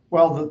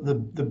 Well, the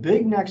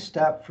big next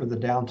step for the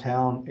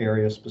downtown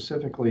area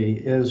specifically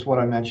is what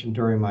I mentioned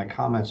during my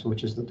comments,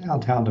 which is the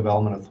Downtown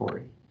Development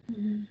Authority.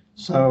 Mm-hmm.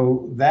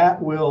 So that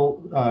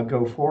will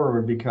go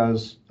forward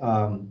because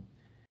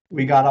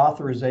we got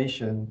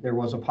authorization. There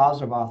was a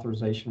positive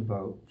authorization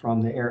vote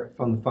from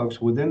the folks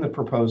within the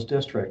proposed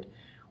district,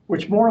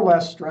 which more or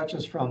less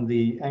stretches from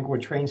the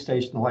Englewood train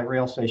station, the light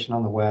rail station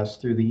on the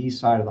west, through the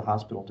east side of the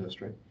hospital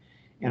district,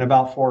 and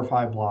about 4 or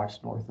 5 blocks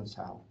north and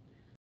south,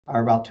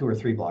 or about 2 or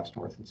 3 blocks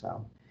north and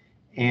south.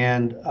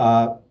 And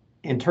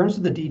in terms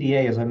of the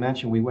DDA, as I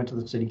mentioned, we went to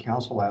the city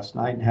council last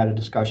night and had a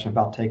discussion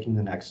about taking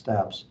the next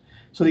steps.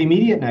 So the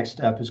immediate next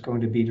step is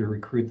going to be to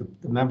recruit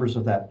the members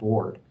of that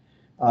board.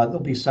 There'll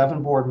be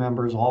 7 board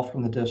members, all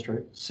from the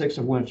district, 6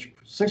 of which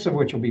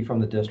will be from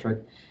the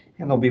district,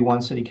 and there'll be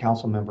 1 city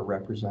council member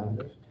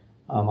representative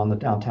on the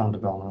Downtown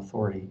Development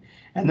Authority.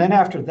 And then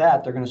after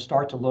that, they're going to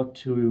start to look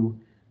to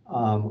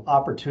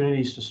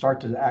opportunities to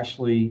start to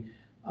actually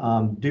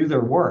do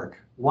their work.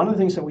 One of the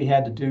things that we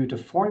had to do to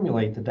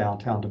formulate the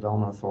Downtown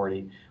Development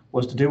Authority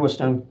was to do what's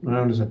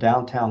known as a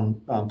downtown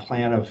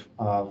plan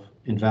of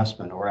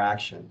investment or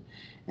action.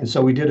 And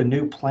so we did a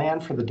new plan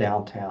for the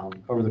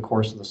downtown over the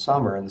course of the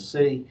summer, and the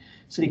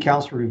city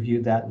council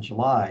reviewed that in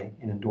July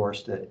and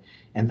endorsed it.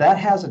 And that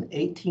has an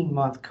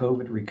 18-month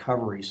COVID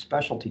recovery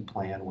specialty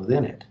plan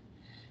within it.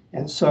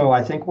 And so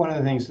I think one of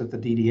the things that the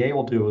DDA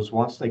will do is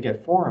once they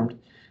get formed,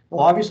 they'll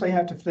obviously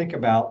have to think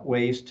about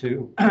ways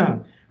to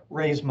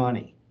raise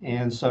money.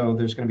 And so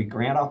there's going to be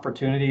grant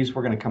opportunities.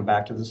 We're going to come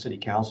back to the city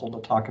council to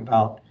talk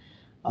about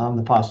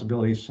the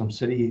possibilities of some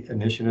city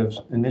initiatives,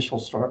 initial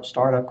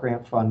startup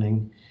grant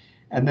funding.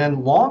 And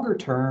then longer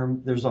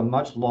term, there's a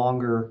much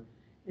longer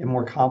and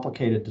more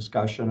complicated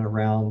discussion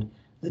around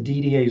the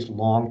DDA's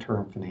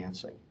long-term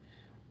financing.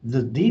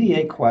 The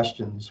DDA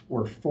questions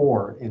were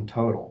 4 in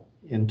total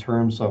in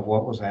terms of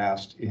what was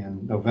asked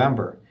in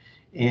November.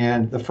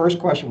 And the first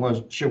question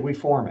was, should we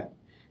form it?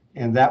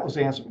 And that was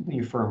answered in the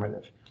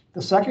affirmative.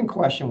 The second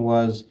question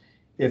was,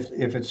 if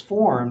it's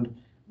formed,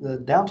 the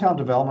downtown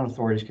development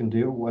authorities can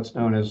do what's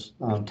known as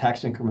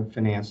tax increment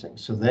financing.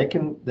 So they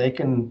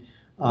can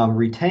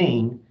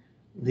retain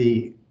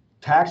the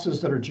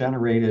taxes that are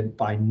generated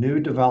by new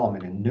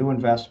development and new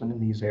investment in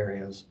these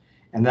areas,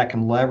 and that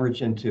can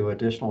leverage into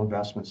additional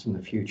investments in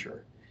the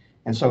future.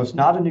 And so it's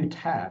not a new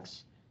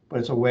tax, but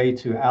it's a way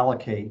to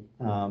allocate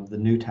the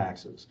new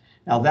taxes.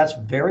 Now that's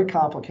very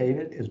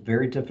complicated, it's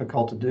very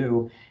difficult to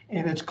do,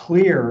 and it's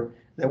clear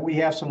that we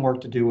have some work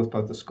to do with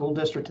both the school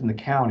district and the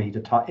county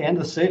to talk, and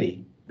the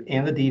city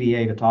and the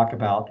DDA to talk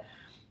about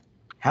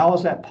how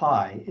is that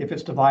pie, if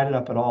it's divided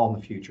up at all in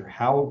the future,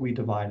 how would we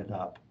divide it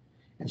up?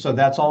 And so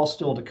that's all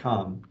still to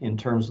come in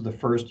terms of the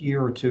first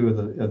year or 2 of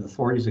the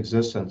authority's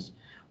existence.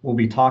 We'll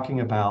be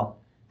talking about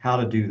how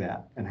to do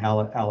that and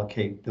how to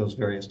allocate those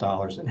various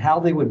dollars and how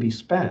they would be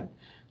spent.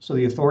 So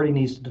the authority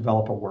needs to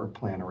develop a work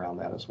plan around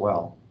that as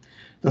well.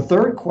 The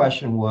third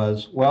question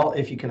was, well,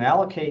 if you can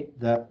allocate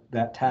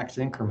that tax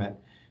increment,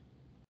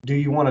 do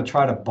you want to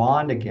try to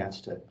bond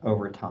against it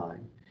over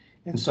time?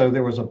 And so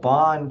there was a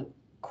bond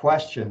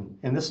question,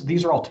 and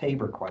these are all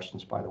Tabor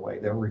questions, by the way.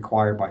 They're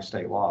required by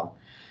state law.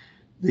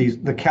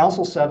 The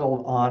council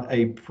settled on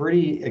a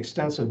pretty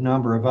extensive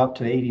number of up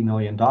to $80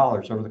 million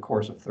over the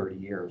course of 30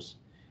 years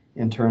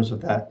in terms of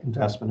that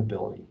investment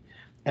ability.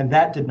 And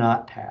that did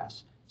not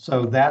pass.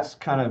 So that's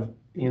kind of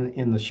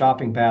in the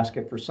shopping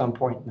basket for some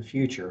point in the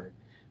future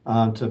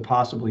to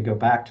possibly go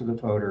back to the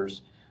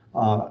voters,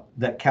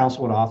 that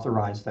council would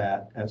authorize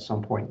that at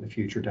some point in the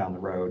future down the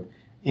road,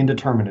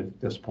 indeterminate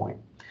at this point.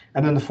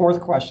 And then the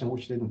fourth question,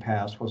 which didn't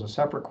pass, was a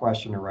separate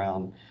question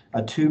around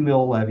a 2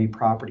 mil levy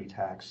property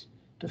tax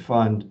to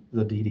fund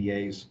the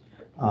DDA's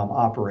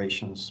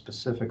operations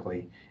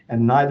specifically,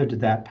 and neither did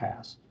that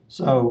pass.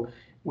 So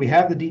we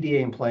have the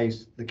DDA in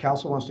place. The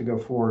council wants to go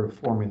forward with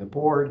forming the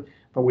board,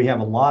 but we have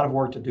a lot of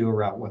work to do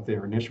around what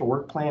their initial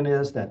work plan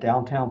is. That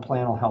downtown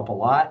plan will help a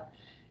lot.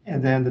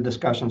 And then the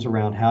discussions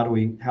around how do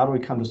we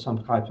come to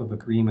some type of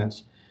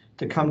agreements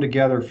to come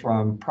together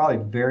from probably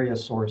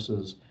various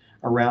sources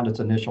around its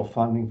initial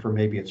funding for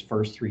maybe its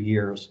first 3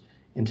 years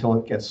until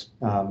it gets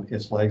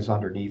its legs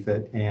underneath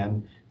it.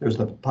 And there's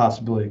the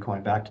possibility of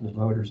going back to the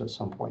voters at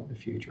some point in the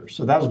future.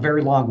 So that was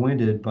very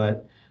long-winded,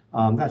 but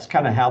that's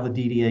kind of how the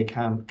DDA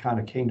kind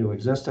of came to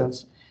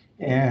existence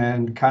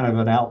and kind of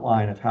an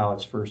outline of how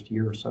its first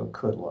year or so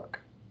could look.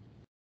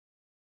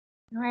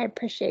 I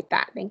appreciate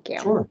that. Thank you.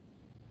 Sure.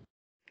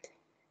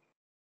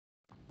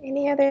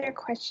 Any other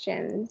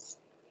questions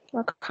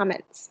or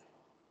comments?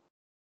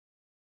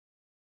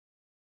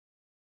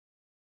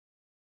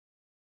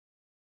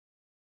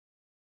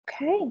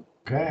 Okay.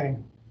 Okay.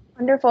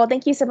 Wonderful.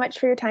 Thank you so much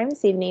for your time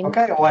this evening.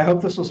 Okay. Well, I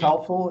hope this was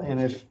helpful. And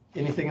if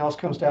anything else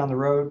comes down the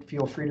road,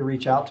 feel free to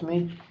reach out to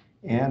me.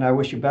 And I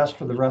wish you best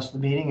for the rest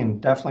of the meeting and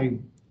definitely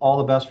all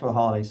the best for the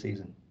holiday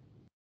season.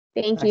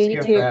 Thank you.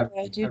 You too.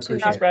 You too.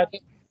 Thanks, Brad.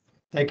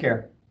 Take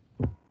care.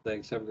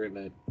 Thanks. Have a great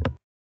night.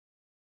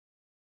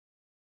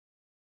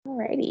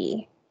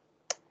 Alrighty.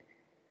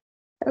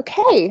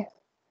 Okay.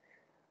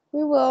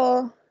 We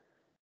will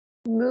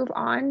move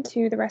on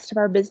to the rest of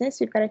our business.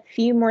 We've got a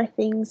few more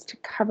things to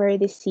cover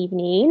this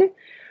evening.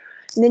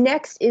 The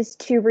next is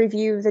to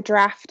review the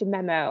draft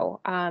memo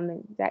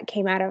that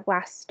came out of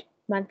last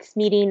month's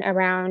meeting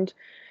around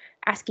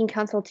asking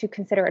council to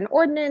consider an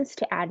ordinance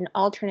to add an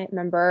alternate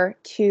member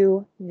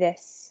to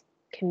this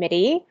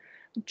committee.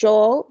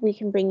 Joel, we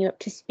can bring you up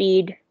to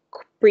speed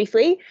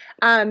briefly.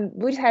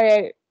 We just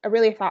had a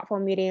really thoughtful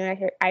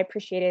meeting. I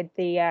appreciated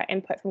the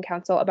input from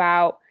council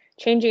about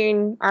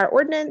changing our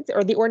ordinance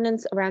or the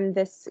ordinance around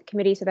this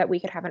committee so that we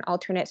could have an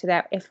alternate, so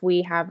that if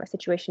we have a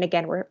situation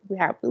again where we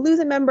lose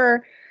a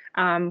member,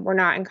 we're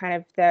not in kind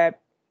of the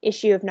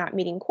issue of not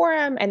meeting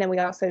quorum, and then we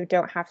also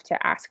don't have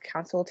to ask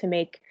council to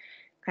make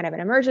kind of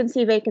an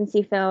emergency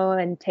vacancy fill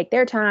and take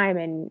their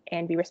time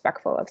and be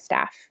respectful of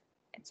staff,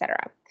 etc.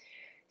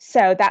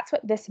 So that's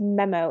what this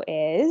memo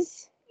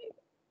is.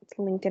 It's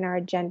linked in our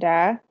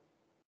agenda.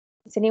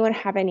 Does anyone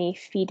have any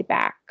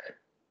feedback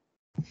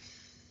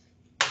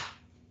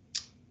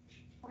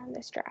on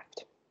this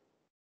draft?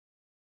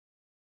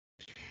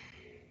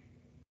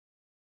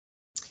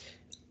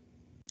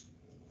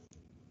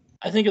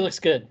 I think it looks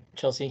good,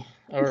 Chelsea,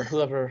 or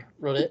whoever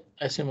wrote it.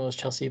 I assume it was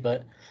Chelsea,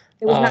 but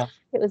It was not.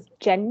 It was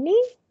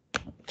Jenny.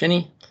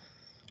 Jenny.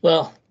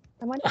 Well,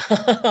 Someone?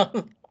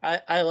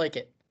 I like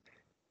it.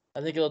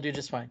 I think it'll do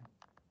just fine.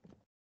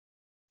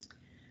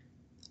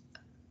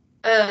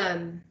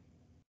 I'd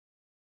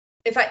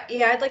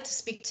like to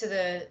speak to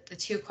the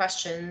two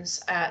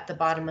questions at the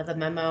bottom of the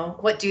memo.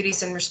 What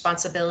duties and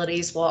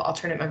responsibilities will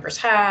alternate members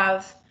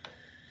have?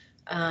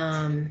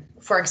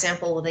 For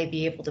example, will they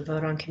be able to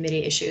vote on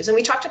committee issues? And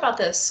we talked about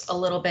this a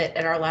little bit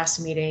at our last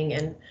meeting,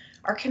 and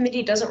our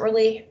committee doesn't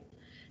really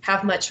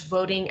have much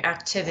voting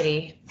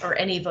activity or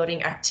any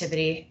voting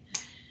activity,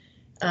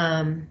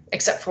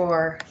 except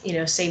for,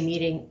 say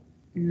meeting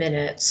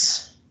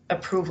minutes,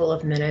 approval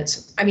of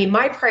minutes. I mean,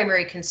 my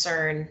primary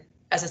concern,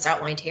 as it's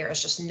outlined here,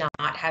 is just not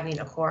having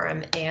a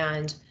quorum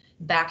and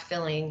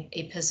backfilling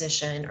a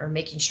position or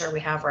making sure we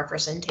have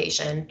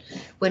representation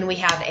when we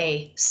have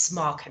a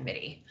small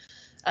committee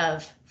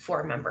of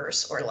 4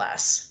 members or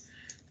less.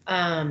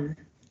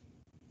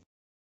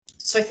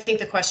 So I think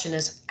the question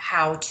is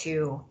how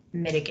to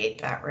mitigate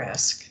that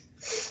risk.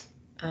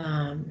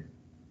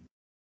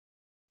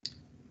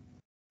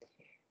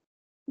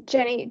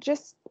 Jenny,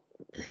 just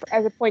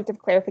as a point of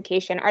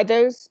clarification, are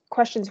those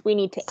questions we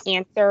need to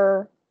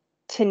answer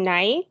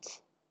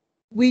tonight?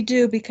 We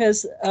do,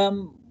 because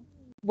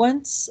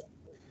once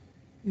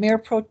Mayor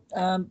Pro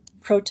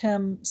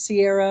Tem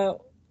Sierra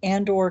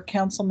and/or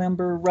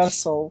Councilmember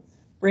Russell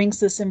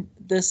brings this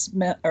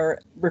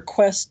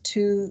request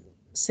to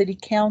City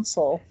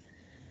Council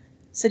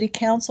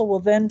will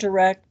then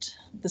direct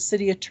the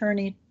city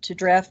attorney to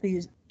draft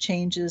these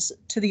changes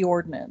to the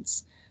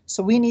ordinance.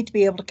 So we need to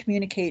be able to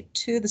communicate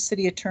to the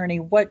city attorney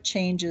what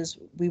changes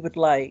we would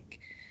like.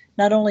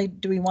 Not only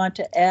do we want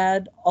to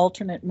add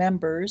alternate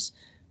members,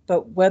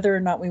 but whether or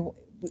not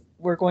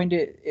we're going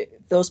to,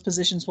 those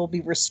positions will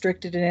be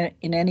restricted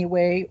in any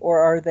way,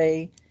 or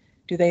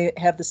do they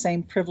have the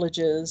same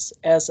privileges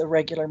as a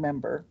regular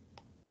member?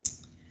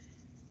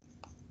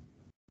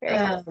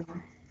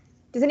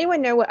 Does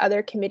anyone know what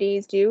other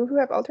committees do who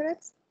have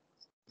alternates?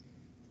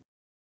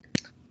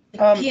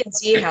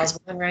 P&Z has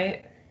one,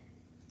 right?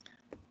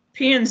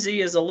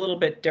 P&Z is a little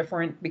bit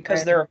different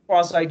because they're a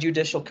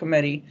quasi-judicial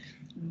committee,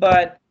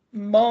 but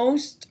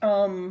most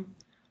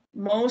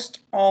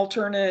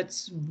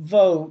alternates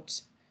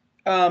vote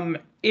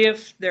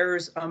if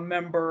there's a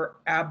member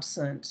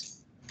absent.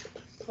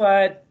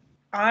 But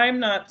I'm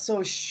not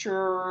so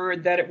sure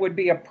that it would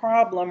be a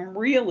problem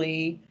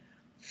really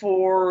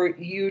for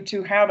you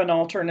to have an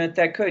alternate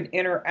that could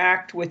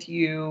interact with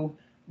you,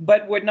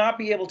 but would not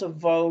be able to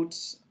vote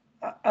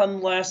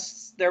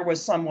unless there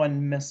was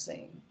someone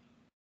missing.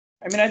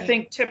 I mean, I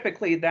think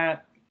typically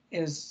that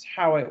is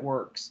how it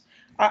works.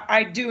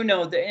 I do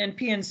know that in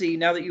P&Z,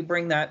 now that you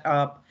bring that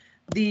up,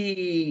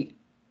 they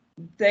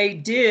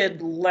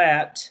did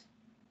let,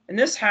 and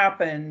this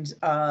happened,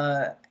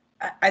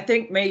 I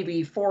think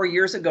maybe 4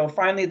 years ago,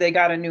 finally they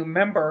got a new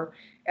member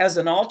as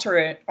an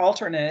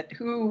alternate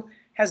who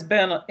has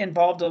been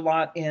involved a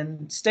lot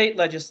in state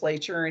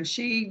legislature, and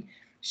she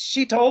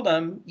told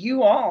them,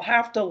 you all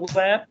have to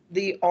let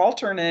the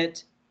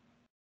alternate,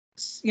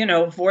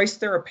 voice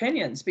their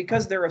opinions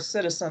because they're a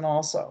citizen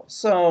also.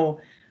 So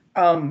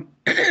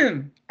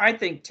I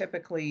think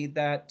typically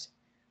that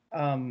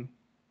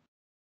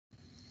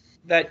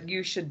that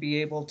you should be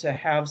able to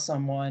have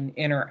someone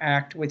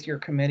interact with your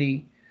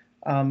committee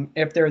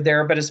if they're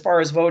there. But as far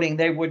as voting,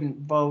 they wouldn't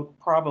vote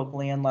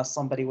probably unless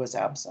somebody was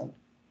absent.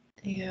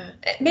 Yeah,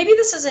 maybe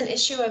this is an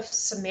issue of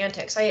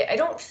semantics. I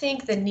don't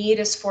think the need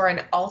is for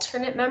an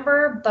alternate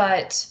member,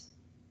 but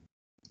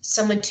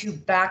someone to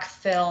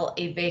backfill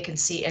a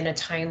vacancy in a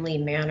timely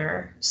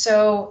manner.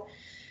 So,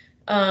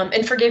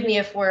 and forgive me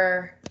if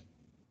we're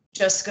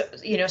just,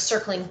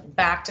 circling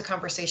back to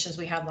conversations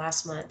we had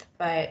last month,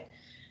 but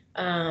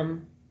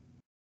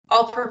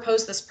I'll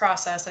propose this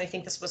process. I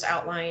think this was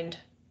outlined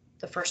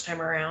the first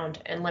time around,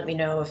 and let me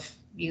know if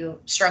you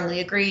strongly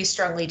agree,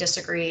 strongly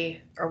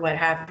disagree, or what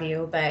have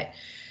you. But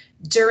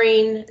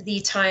during the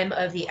time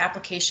of the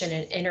application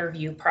and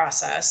interview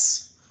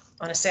process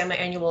on a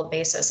semi-annual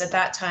basis, at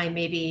that time,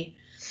 maybe,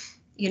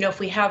 you know, if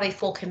we have a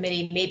full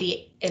committee,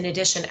 maybe in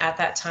addition at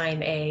that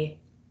time,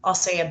 I'll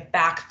say a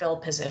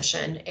backfill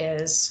position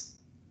is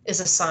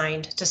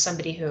assigned to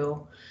somebody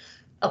who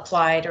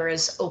applied or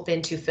is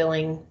open to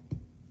filling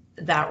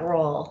that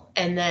role.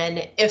 And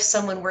then if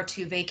someone were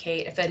to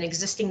vacate, if an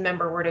existing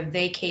member were to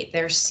vacate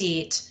their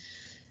seat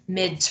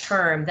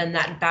mid-term, then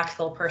that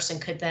backfill person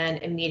could then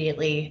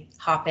immediately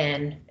hop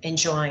in and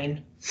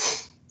join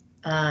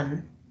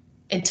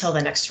until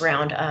the next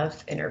round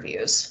of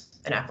interviews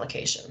and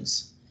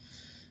applications.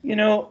 You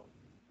know,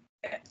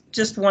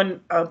 just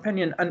one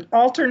opinion, an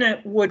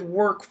alternate would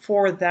work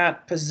for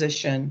that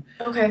position.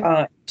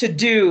 Okay. To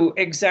do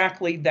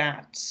exactly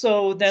that.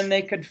 So then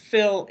they could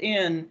fill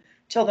in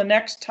till the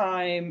next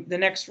time, the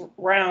next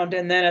round,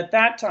 and then at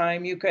that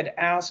time you could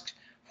ask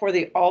for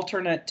the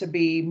alternate to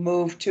be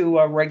moved to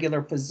a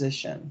regular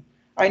position.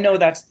 I know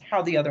that's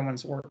how the other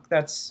ones work.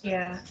 That's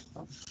Yeah.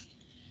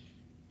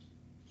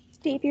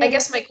 Steve, I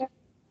guess my.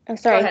 Oh,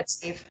 sorry. Go ahead,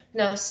 Steve.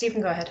 No,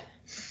 Stephen, go ahead.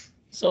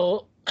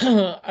 So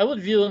I would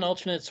view an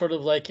alternate sort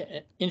of like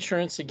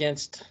insurance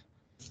against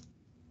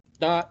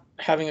not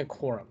having a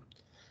quorum.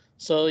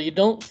 So you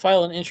don't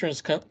file an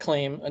insurance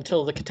claim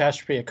until the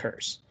catastrophe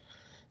occurs.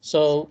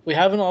 So we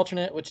have an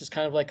alternate, which is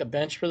kind of like a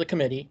bench for the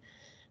committee,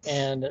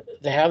 and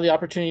they have the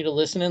opportunity to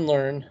listen and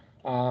learn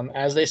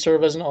as they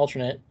serve as an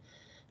alternate.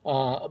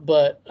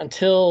 But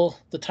until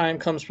the time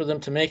comes for them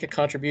to make a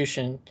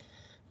contribution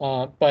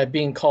by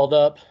being called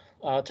up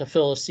to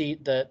fill a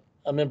seat that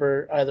a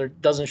member either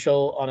doesn't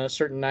show on a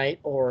certain night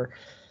or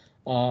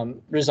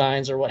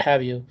resigns or what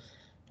have you,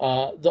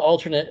 the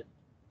alternate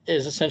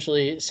is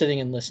essentially sitting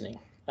and listening.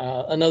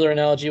 Another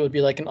analogy would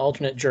be like an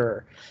alternate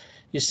juror.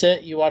 You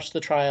sit, you watch the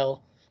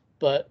trial,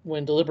 but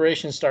when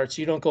deliberation starts,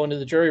 you don't go into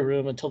the jury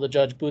room until the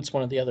judge boots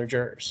one of the other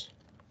jurors.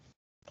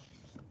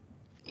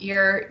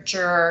 Your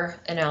juror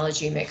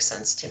analogy makes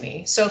sense to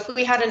me. So if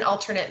we had an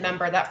alternate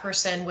member, that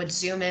person would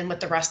zoom in with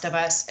the rest of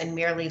us and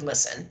merely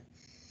listen.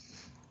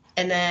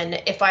 And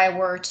then if I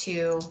were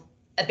to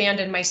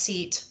abandon my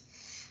seat,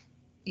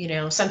 you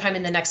know, sometime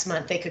in the next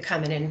month, they could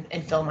come in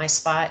and fill my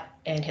spot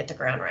and hit the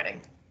ground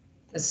running.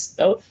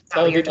 That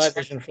would be my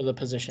vision for the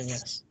position,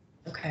 yes.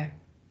 Okay.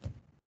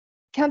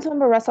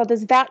 Councilmember Russell,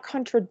 does that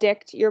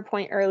contradict your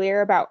point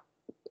earlier about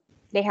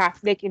they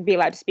can be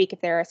allowed to speak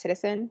if they're a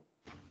citizen?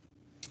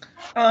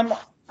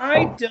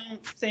 I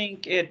don't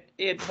think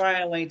it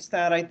violates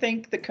that. I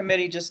think the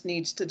committee just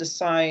needs to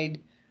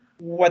decide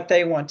what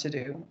they want to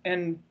do,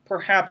 and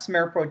perhaps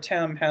Mayor Pro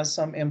Tem has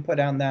some input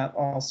on that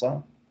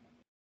also.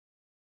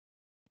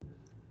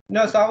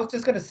 No, so I was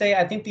just going to say,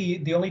 I think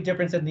the only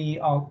difference in the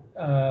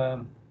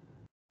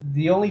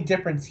only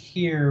difference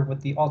here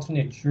with the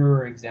alternate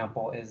juror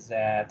example is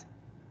that,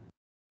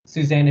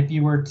 Suzanne, if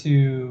you were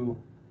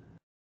to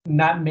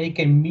not make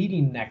a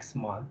meeting next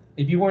month,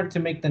 if you weren't to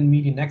make the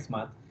meeting next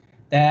month,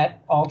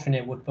 that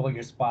alternate would fill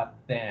your spot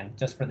then,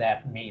 just for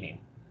that meeting,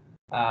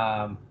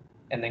 and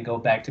then go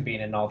back to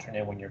being an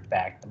alternate when you're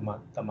back the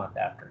month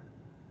after.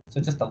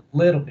 So just a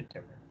little bit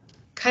different.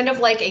 Kind of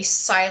like a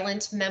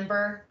silent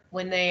member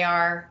when they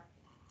are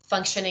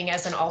functioning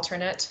as an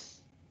alternate.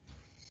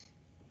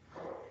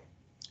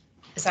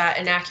 Is that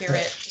an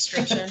accurate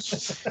description?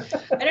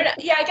 I don't know.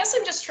 Yeah, I guess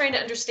I'm just trying to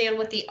understand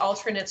what the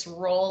alternate's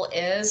role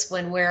is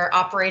when we're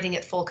operating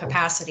at full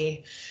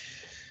capacity.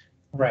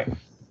 Right.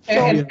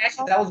 And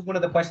actually, that was one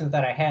of the questions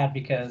that I had,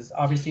 because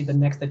obviously the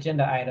next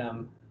agenda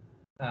item,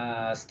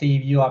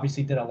 Steve, you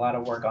obviously did a lot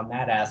of work on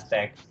that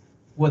aspect.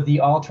 Would the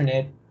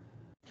alternate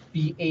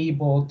be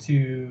able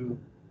to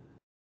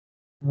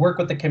work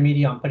with the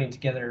committee on putting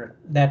together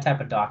that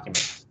type of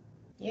document?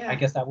 Yeah. I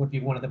guess that would be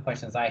one of the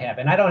questions I have,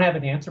 and I don't have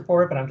an answer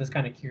for it, but I'm just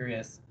kind of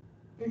curious.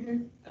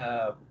 Mm-hmm.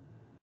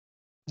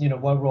 You know,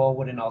 what role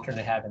would an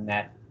alternate have in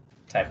that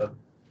type of,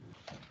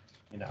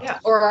 you know? Yeah,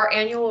 or our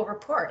annual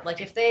report.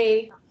 Like if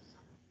they,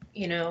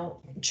 you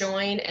know,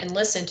 join and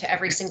listen to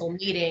every single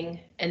meeting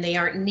and they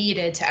aren't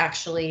needed to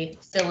actually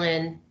fill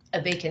in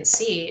a vacant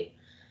seat,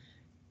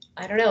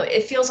 I don't know.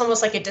 It feels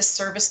almost like a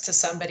disservice to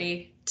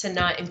somebody to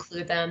not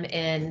include them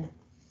in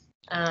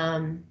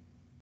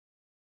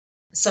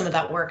some of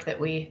that work that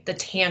the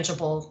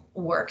tangible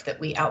work that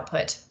we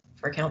output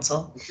for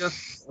council.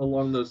 Just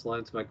along those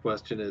lines, my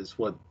question is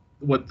what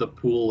the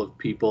pool of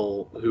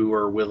people who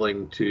are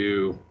willing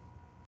to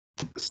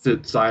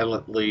sit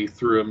silently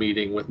through a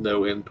meeting with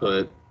no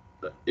input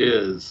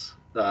is,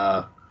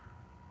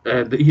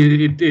 and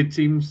it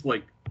seems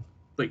like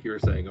you were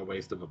saying, a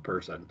waste of a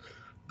person,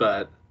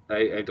 but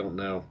I don't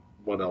know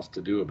what else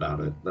to do about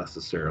it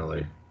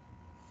necessarily.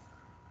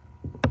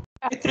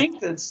 I think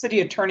the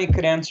city attorney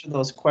could answer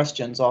those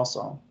questions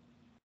also.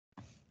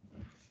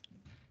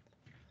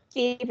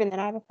 Steve, and then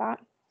I have a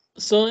thought.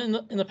 So in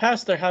the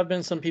past, there have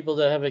been some people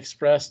that have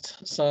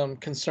expressed some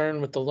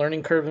concern with the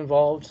learning curve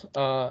involved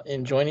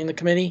in joining the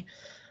committee.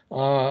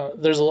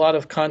 There's a lot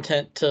of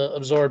content to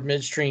absorb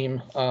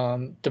midstream,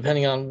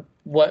 depending on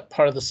what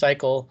part of the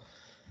cycle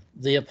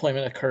the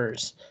appointment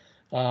occurs.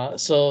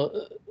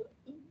 So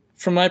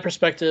from my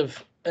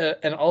perspective,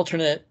 an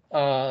alternate,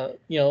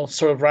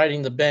 sort of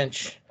riding the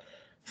bench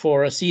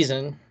for a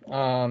season,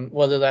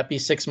 whether that be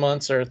 6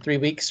 months or 3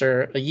 weeks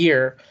or a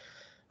year,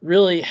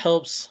 really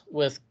helps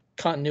with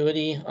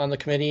continuity on the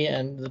committee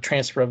and the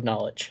transfer of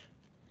knowledge.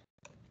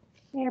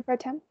 Mayor Pro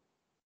Tem?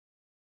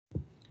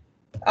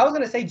 I was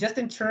going to say, just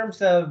in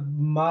terms of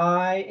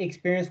my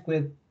experience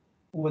with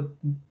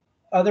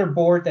other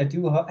boards that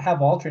do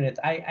have alternates,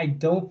 I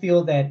don't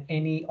feel that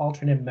any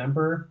alternate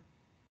member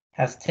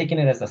has taken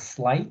it as a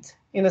slight,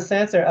 in a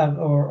sense,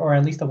 or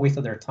at least a waste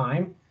of their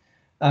time.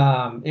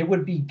 It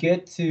would be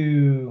good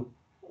to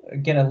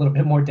get a little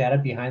bit more data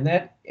behind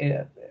that,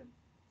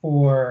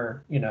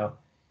 for,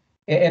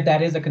 if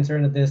that is a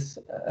concern of this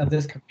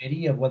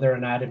committee, of whether or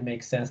not it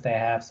makes sense to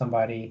have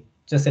somebody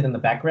just sit in the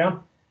background.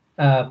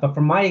 But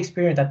from my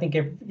experience, I think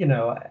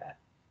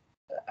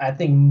I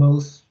think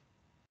most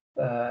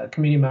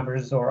committee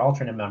members or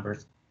alternate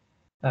members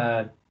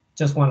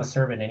just want to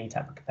serve in any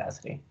type of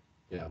capacity.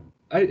 Yeah,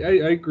 I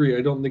agree.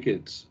 I don't think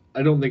it's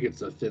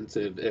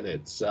offensive in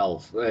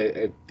itself.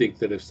 I think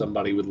that if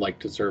somebody would like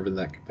to serve in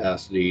that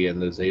capacity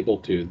and is able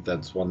to,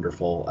 that's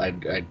wonderful.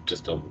 I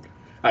just don't.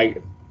 I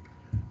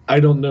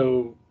don't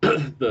know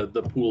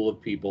the pool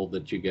of people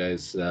that you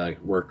guys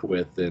work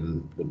with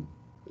and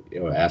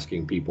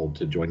asking people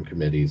to join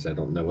committees. I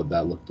don't know what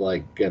that looked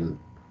like and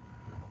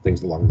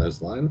things along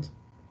those lines.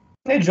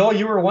 Hey, Joel,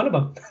 you were one of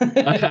them.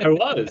 I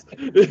was.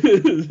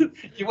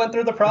 You went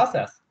through the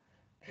process.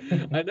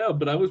 I know,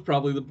 but I was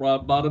probably the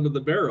bottom of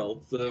the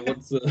barrel. So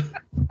what's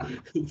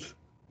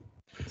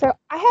So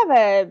I have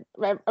a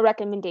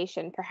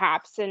recommendation,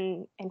 perhaps,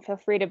 and feel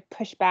free to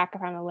push back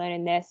if I'm alone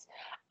in this.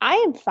 I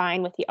am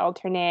fine with the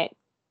alternate,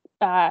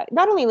 not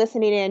only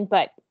listening in,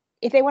 but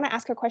if they want to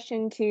ask a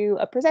question to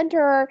a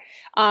presenter,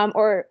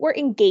 or we're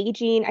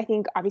engaging, I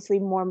think obviously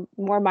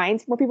more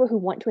minds, more people who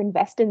want to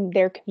invest in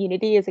their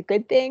community is a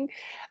good thing.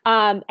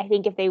 I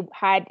think if they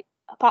had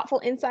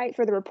thoughtful insight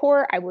for the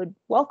report, I would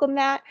welcome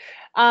that.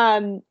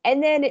 And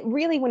then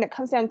really, when it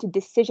comes down to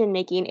decision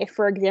making, if,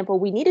 for example,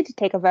 we needed to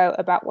take a vote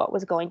about what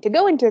was going to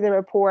go into the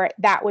report,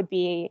 that would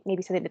be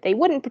maybe something that they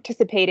wouldn't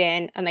participate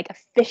in on like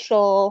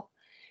official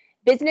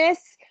business,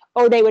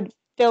 or they would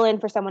fill in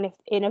for someone if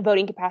in a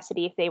voting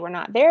capacity if they were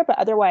not there. But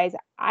otherwise,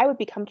 I would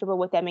be comfortable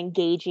with them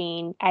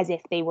engaging as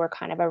if they were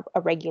kind of a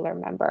regular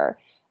member.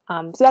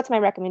 So that's my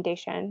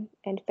recommendation,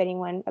 and if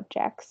anyone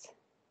objects.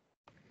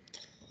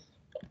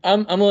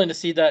 I'm willing to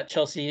see that,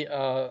 Chelsea,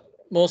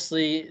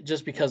 mostly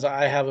just because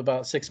I have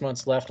about 6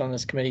 months left on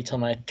this committee till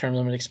my term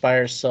limit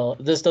expires. So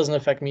this doesn't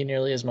affect me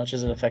nearly as much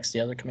as it affects the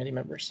other committee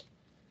members.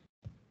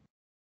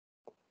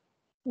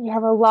 You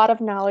have a lot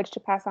of knowledge to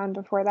pass on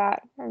before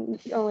that, and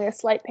only a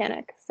slight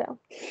panic. So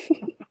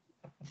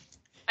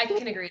I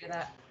can agree to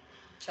that,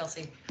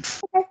 Chelsea.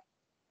 Okay.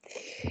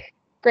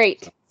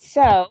 Great.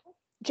 So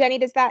Jenny,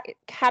 does that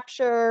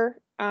capture?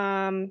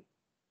 Do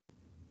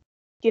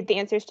you have the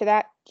answers to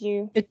that? Do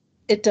you?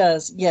 It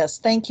does. Yes.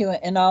 Thank you.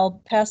 And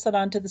I'll pass that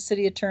on to the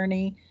city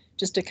attorney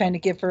just to kind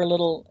of give her a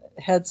little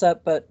heads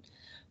up. But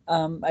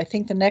I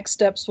think the next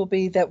steps will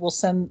be that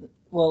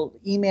we'll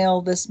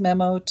email this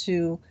memo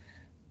to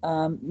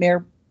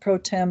Mayor Pro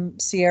Tem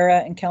Sierra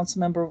and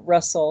Councilmember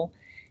Russell.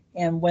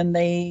 And when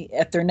they,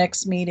 at their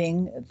next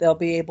meeting, they'll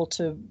be able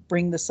to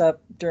bring this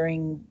up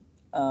during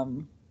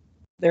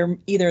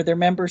either their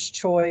members'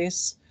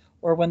 choice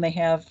or when they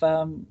have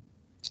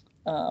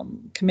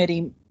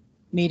committee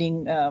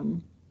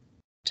meeting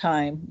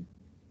time.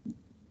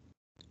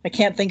 I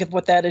can't think of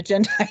what that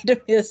agenda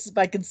item is. If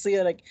I can see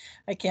it,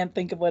 I can't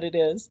think of what it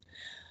is.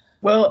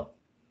 Well,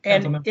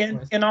 and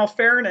in all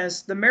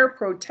fairness, the Mayor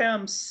Pro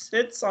Tem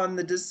sits on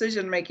the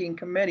decision-making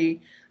committee,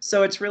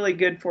 so it's really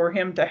good for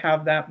him to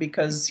have that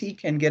because he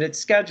can get it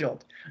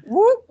scheduled.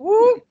 Whoop,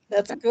 whoop.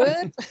 That's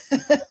good.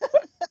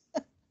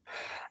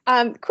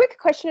 Quick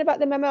question about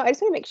the memo. I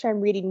just want to make sure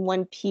I'm reading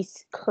one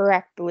piece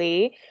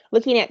correctly.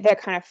 Looking at the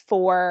kind of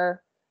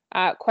 4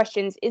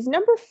 questions, is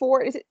number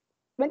 4, is it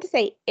meant to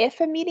say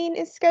if a meeting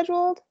is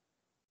scheduled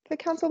for the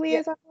council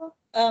liaison?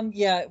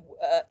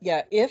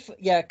 If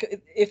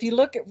you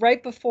look at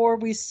right before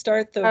we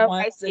start the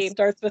ones, it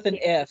starts with an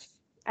if.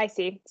 I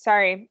see.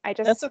 Sorry,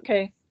 That's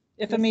okay.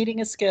 If a meeting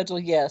is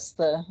scheduled, yes.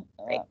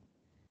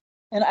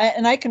 And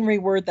I can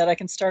reword that. I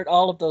can start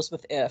all of those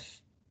with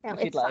if. No,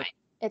 if you'd like. Fine.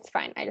 It's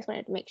fine. I just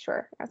wanted to make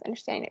sure I was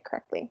understanding it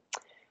correctly.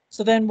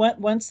 So then,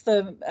 once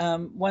the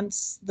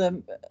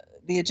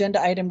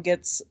agenda item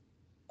gets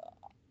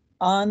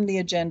on the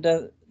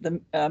agenda,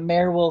 the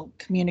mayor will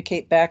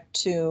communicate back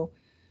to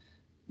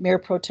Mayor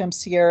Pro Tem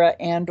Sierra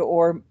and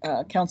or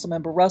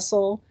Councilmember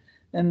Russell,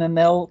 and then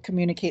they'll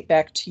communicate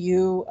back to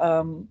you,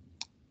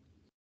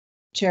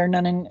 Chair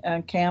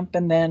Nunnenkamp,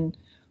 and then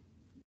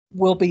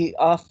we'll be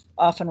off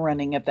and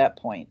running at that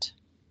point.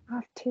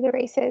 Off to the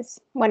races.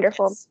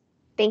 Wonderful. Yes.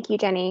 Thank you,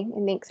 Jenny,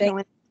 and thanks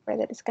Nolan for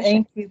the discussion.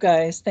 Thank you,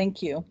 guys.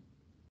 Thank you.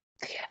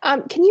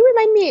 Can you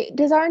remind me,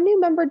 does our new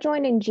member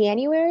join in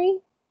January?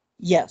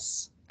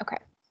 Yes. Okay.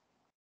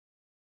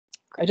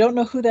 I don't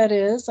know who that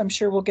is. I'm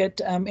sure we'll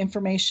get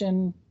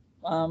information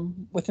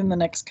within the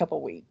next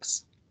couple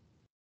weeks.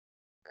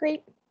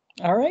 Great.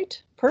 All right,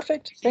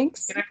 perfect.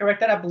 Thanks. Can I correct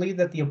that? I believe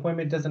that the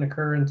appointment doesn't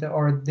occur until,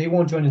 or they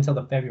won't join until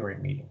the February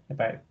meeting,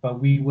 but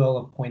we will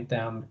appoint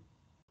them.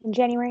 In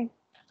January.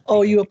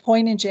 Oh, you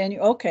appoint in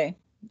January. Okay.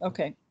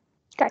 Okay.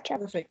 Gotcha.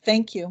 Perfect.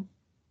 Thank you.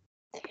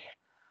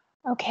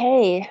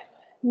 Okay.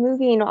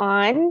 Moving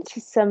on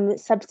to some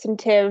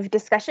substantive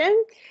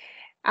discussion.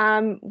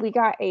 We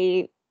got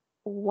a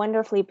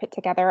wonderfully put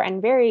together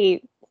and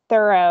very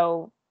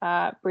thorough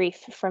brief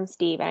from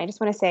Steve. And I just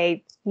want to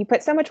say you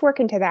put so much work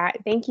into that.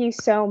 Thank you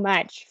so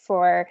much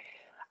for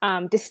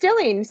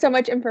distilling so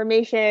much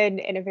information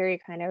in a very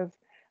kind of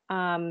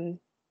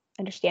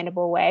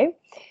understandable way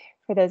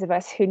for those of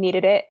us who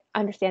needed it,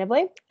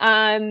 understandably.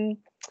 And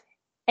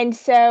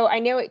so I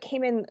know it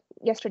came in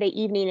yesterday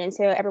evening, and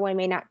so everyone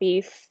may not be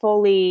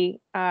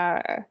fully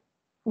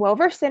well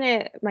versed in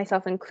it,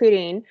 myself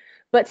including.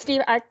 But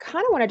Steve, I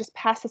kind of want to just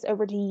pass this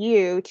over to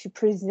you to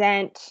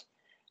present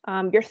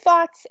your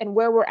thoughts and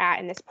where we're at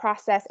in this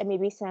process and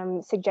maybe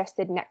some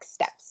suggested next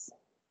steps.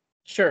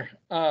 Sure.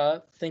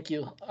 Thank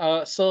you.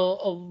 So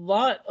a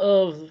lot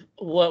of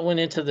what went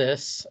into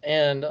this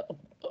and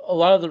a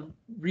lot of the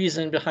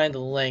reason behind the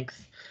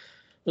length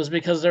was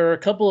because there were a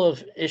couple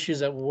of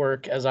issues at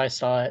work, as I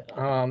saw it,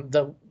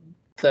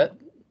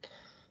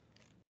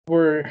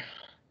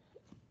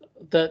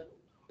 that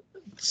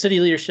city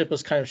leadership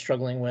was kind of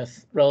struggling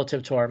with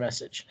relative to our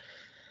message.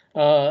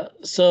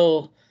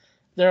 So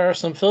there are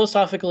some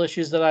philosophical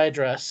issues that I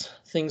address,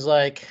 things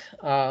like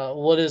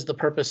what is the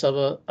purpose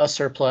of a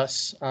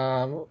surplus?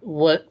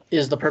 What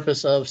is the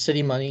purpose of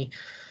city money?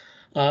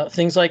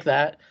 Things like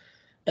that.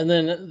 And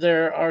then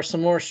there are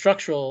some more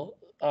structural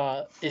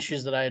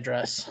issues that I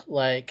address,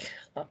 like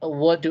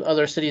what do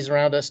other cities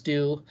around us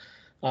do?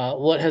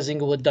 What has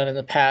Inglewood done in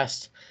the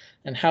past?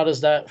 And how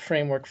does that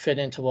framework fit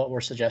into what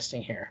we're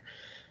suggesting here?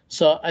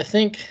 So I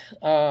think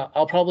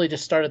I'll probably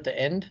just start at the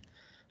end.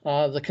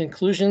 The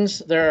conclusions,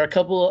 there are a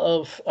couple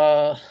of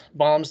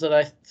bombs that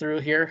I threw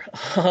here.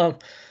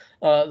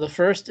 The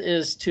first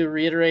is to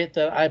reiterate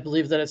that I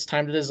believe that it's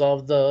time to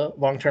dissolve the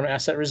long-term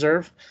asset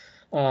reserve,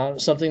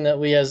 something that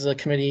we as a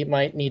committee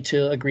might need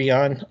to agree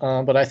on,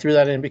 but I threw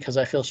that in because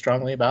I feel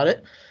strongly about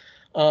it.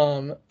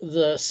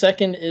 The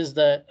second is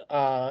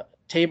that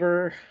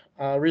Tabor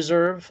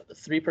reserve,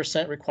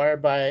 3%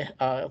 required by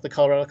the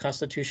Colorado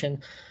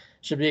Constitution,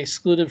 should be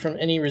excluded from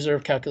any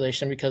reserve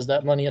calculation because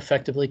that money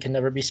effectively can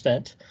never be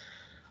spent.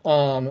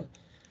 And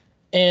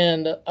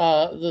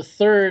the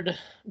third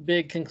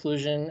big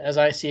conclusion, as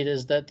I see it,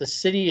 is that the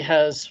city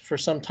has for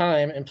some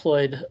time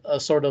employed a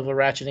sort of a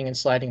ratcheting and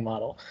sliding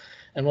model.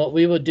 And what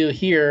we would do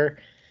here,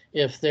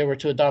 if they were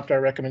to adopt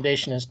our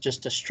recommendation, is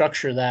just to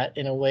structure that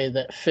in a way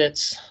that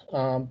fits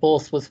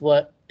both with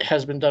what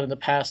has been done in the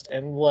past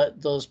and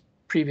what those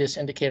previous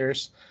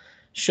indicators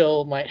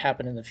show might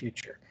happen in the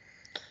future.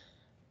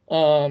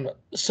 With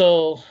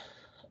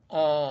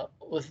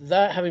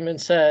that having been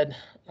said,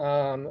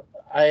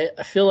 I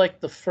feel like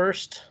the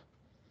first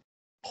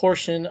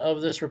portion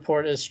of this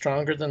report is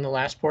stronger than the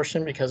last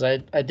portion because I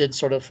did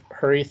sort of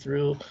hurry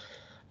through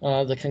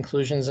the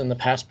conclusions in the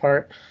past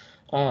part.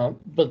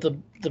 But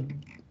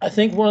I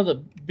think one of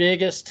the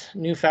biggest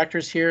new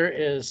factors here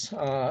is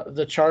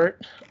the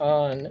chart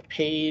on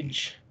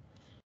page,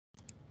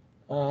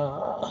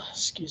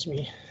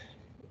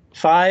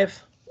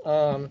 5.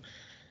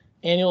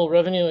 Annual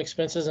revenue,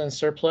 expenses, and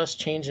surplus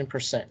change in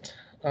percent.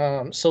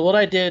 So what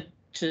I did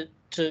to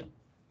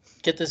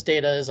get this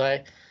data is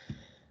I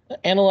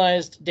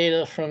analyzed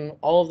data from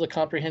all of the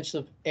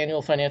comprehensive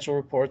annual financial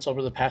reports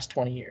over the past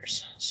 20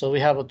 years. So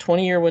we have a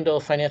 20-year window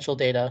of financial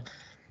data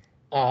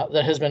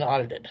that has been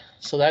audited.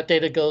 So that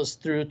data goes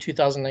through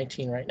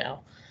 2019 right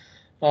now.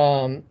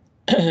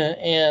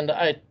 And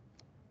I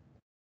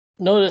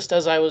noticed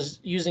as I was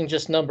using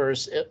just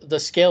numbers, the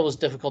scale was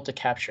difficult to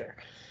capture.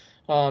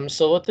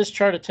 So what this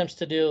chart attempts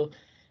to do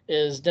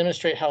is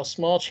demonstrate how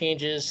small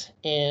changes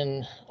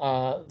in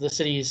the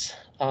city's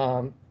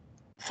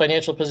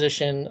financial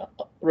position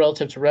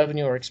relative to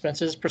revenue or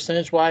expenses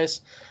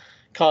percentage-wise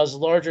cause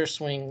larger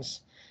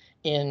swings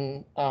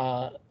in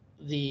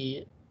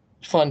the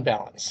fund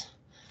balance.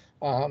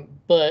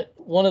 But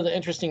one of the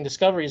interesting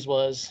discoveries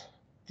was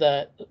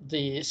that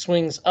the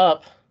swings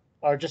up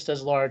are just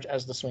as large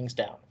as the swings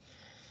down.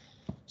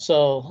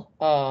 So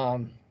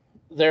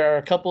there are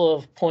a couple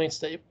of points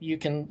that you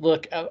can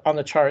look at on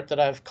the chart that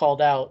I've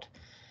called out,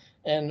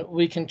 and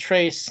we can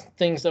trace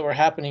things that were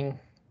happening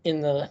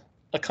in the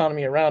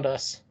economy around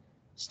us,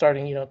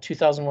 starting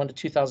 2001 to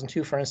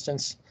 2002, for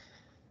instance,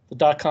 the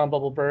dot-com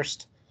bubble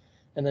burst,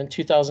 and then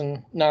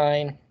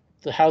 2009,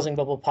 the housing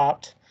bubble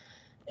popped,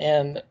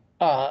 and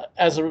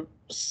as a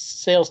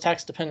sales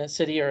tax dependent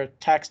city or a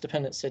tax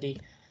dependent city,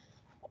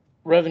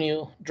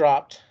 revenue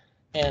dropped,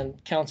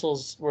 and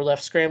councils were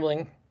left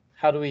scrambling.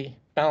 How do we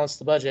balance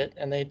the budget?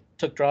 And they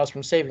took draws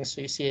from savings.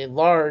 So you see a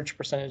large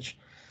percentage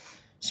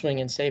swing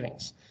in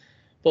savings.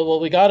 But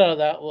what we got out of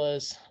that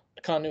was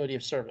a continuity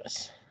of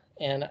service.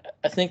 And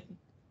I think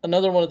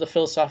another one of the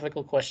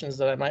philosophical questions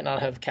that I might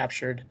not have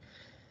captured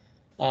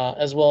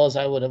as well as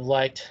I would have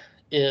liked,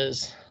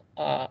 is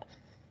how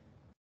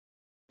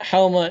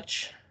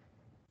much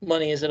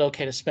money is it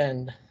okay to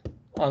spend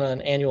on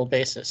an annual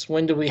basis?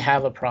 When do we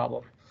have a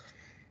problem?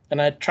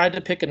 And I tried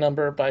to pick a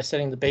number by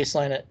setting the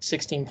baseline at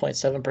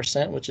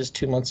 16.7%, which is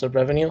 2 months of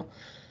revenue,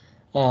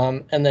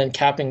 and then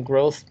capping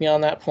growth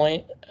beyond that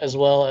point, as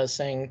well as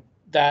saying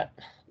that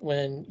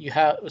when you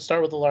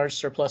start with a large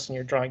surplus and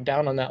you're drawing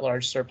down on that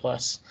large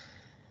surplus,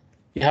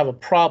 you have a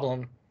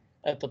problem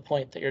at the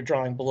point that you're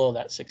drawing below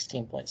that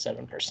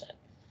 16.7%.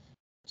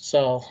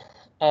 So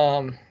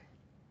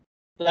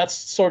that's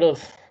sort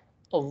of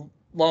a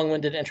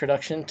long-winded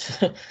introduction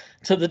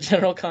to the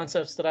general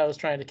concepts that I was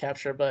trying to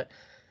capture, but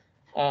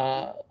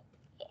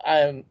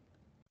I'm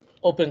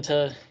open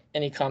to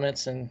any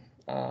comments and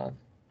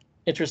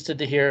interested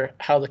to hear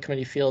how the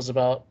committee feels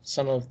about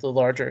some of the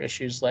larger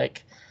issues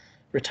like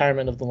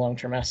retirement of the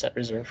long-term asset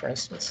reserve, for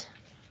instance.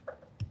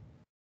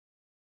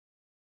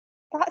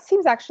 That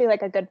seems actually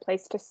like a good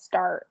place to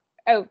start.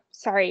 Oh,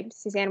 sorry,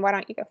 Suzanne, why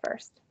don't you go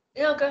first?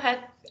 No, go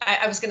ahead.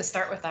 I was going to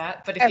start with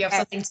that, but if you have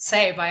something to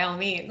say, by all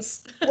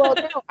means. Well,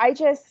 no, I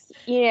just,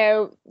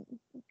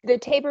 the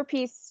Tabor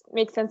piece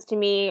makes sense to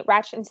me.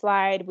 Ratchet and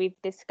slide,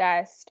 we've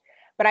discussed,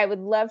 but I would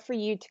love for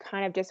you to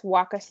kind of just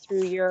walk us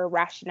through your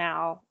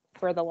rationale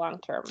for the long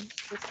term.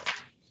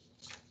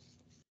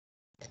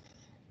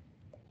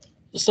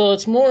 So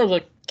it's more of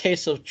a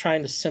case of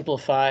trying to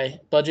simplify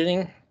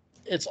budgeting.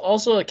 It's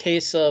also a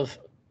case of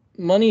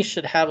money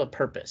should have a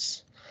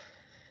purpose.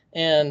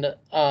 And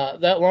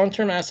that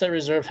long-term asset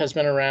reserve has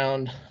been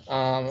around.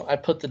 I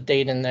put the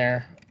date in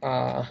there.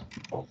 I'm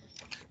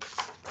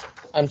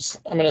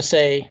going to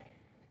say,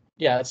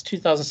 yeah, it's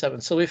 2007.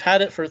 So we've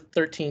had it for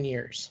 13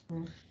 years.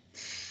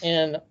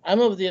 And I'm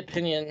of the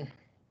opinion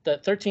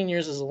that 13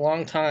 years is a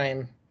long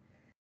time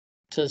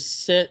to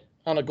sit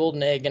on a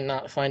golden egg and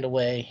not find a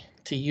way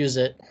to use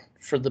it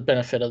for the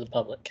benefit of the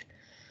public.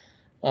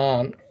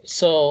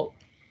 So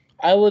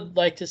I would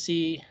like to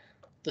see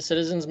the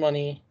citizens'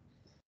 money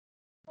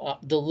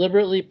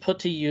deliberately put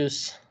to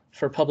use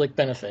for public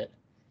benefit,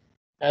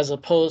 as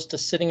opposed to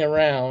sitting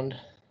around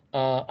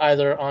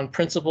either on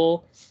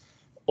principle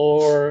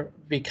or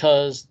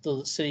because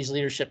the city's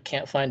leadership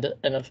can't find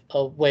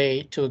a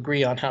way to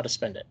agree on how to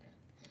spend it.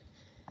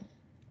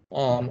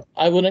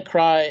 I wouldn't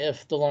cry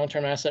if the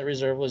long-term asset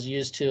reserve was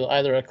used to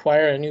either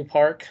acquire a new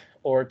park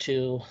or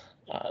to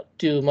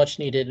do much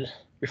needed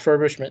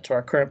refurbishment to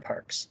our current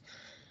parks.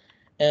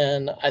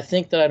 And I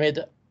think that I made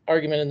the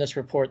argument in this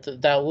report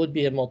that that would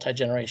be a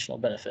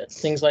multi-generational benefit,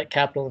 things like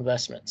capital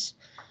investments.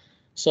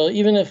 So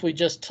even if we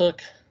just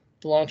took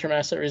the long-term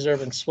asset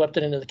reserve and swept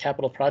it into the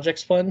capital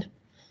projects fund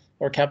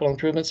or capital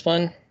improvements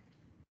fund,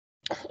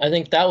 I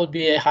think that would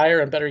be a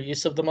higher and better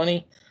use of the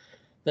money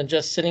than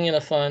just sitting in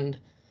a fund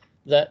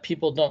that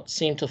people don't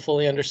seem to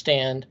fully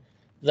understand,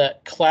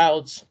 that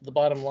clouds the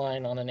bottom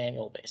line on an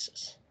annual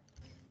basis.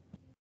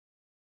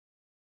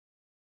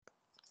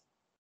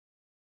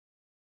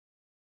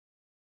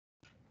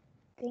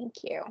 Thank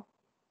you.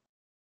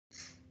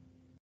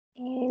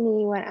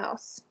 Anyone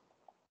else?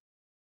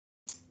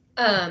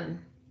 I'd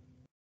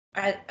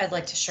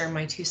like to share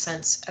my 2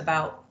 cents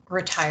about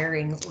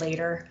retiring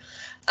later.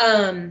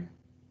 I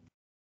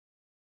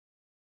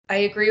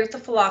agree with the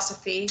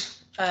philosophy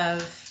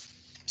of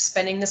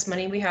spending this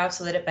money we have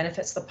so that it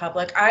benefits the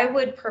public. I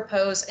would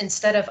propose,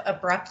 instead of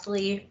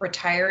abruptly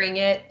retiring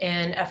it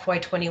in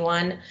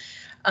FY21,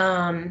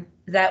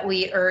 that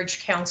we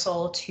urge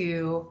council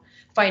to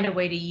find a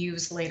way to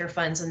use later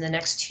funds in the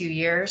next 2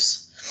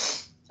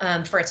 years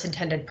for its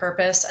intended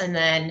purpose. And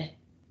then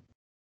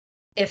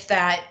if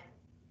that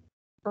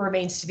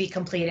remains to be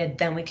completed,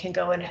 then we can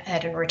go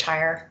ahead and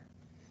retire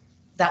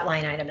that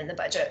line item in the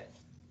budget.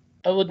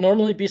 I would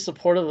normally be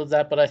supportive of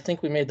that, but I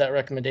think we made that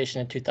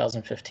recommendation in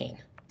 2015.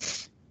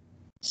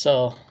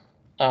 So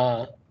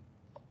I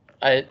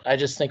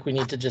just think we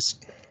need to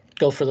just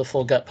go for the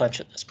full gut punch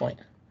at this point.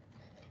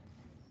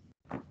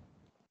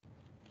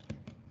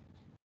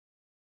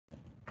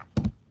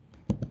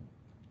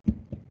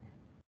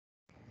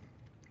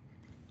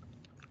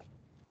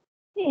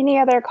 Any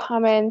other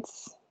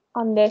comments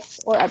on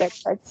this or other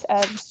parts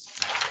of,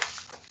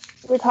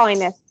 we're calling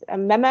this a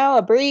memo,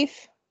 a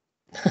brief?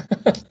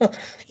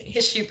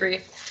 Issue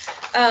brief.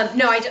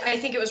 No, I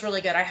think it was really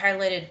good. I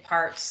highlighted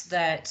parts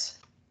that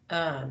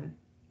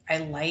I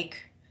like.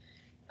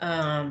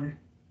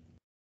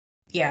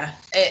 Yeah,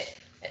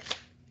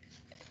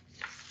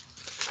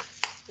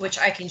 which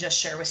I can just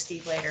share with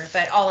Steve later.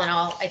 But all in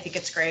all, I think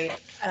it's great.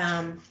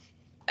 I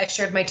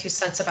shared my 2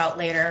 cents about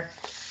later.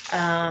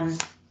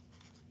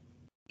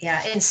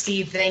 Yeah, and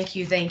Steve, thank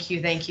you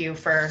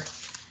for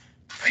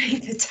putting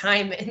the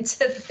time into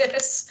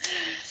this.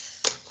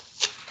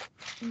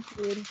 Thank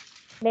you.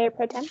 Mayor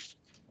Pro Tem?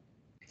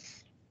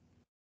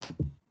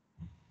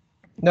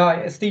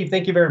 No, Steve,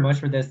 thank you very much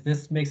for this.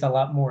 This makes a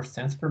lot more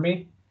sense for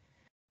me.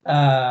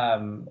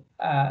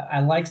 I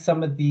like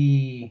some of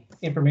the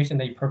information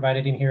that you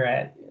provided in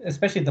here,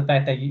 especially the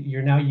fact that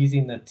you're now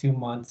using the 2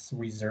 months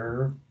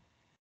reserve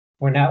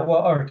we're now, well,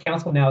 our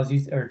council now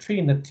is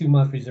treating the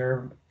 2-month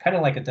reserve kind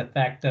of like a de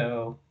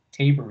facto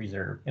Tabor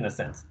reserve in a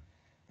sense,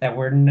 that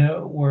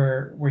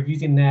we're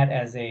using that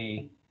as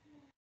a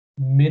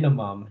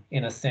minimum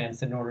in a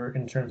sense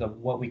in terms of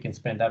what we can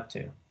spend up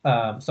to.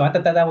 So I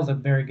thought that was a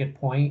very good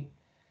point.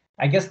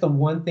 I guess the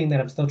one thing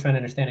that I'm still trying to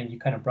understand, and you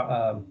kind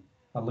of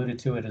alluded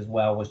to it as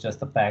well, was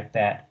just the fact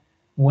that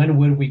when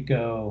would we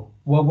go?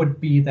 What would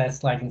be that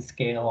sliding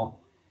scale?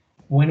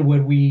 When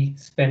would we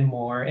spend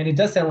more? And it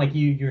does sound like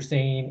you're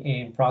saying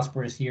in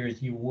prosperous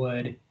years you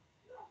would.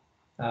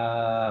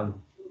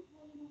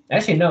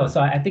 Actually, no.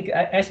 So I think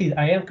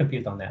I am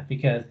confused on that,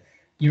 because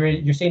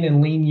you're saying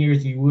in lean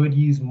years you would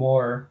use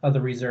more of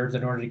the reserves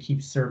in order to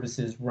keep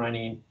services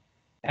running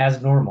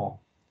as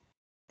normal.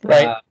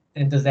 Right.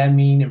 And does that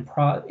mean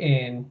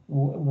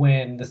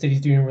when the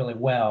city's doing really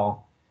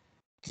well,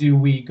 do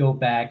we go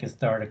back and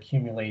start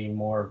accumulating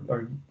more,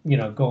 or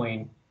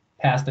going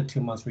past the 2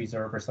 months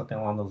reserve or something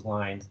along those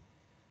lines?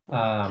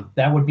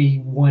 That would be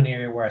one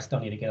area where I still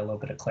need to get a little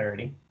bit of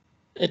clarity.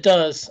 It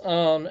does.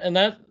 And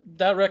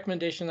that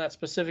recommendation, that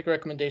specific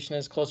recommendation,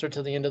 is closer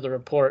to the end of the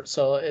report,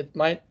 so it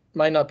might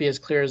not be as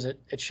clear as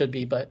it should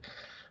be. But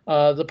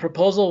the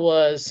proposal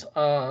was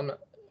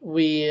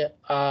we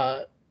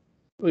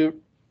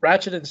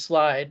ratchet and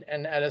slide,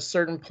 and at a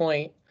certain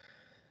point,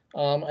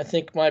 I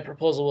think my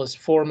proposal was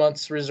 4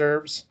 months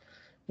reserves.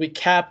 We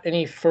cap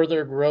any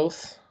further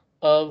growth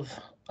of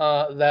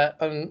that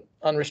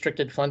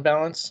unrestricted fund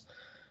balance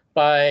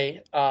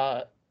by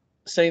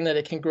saying that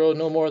it can grow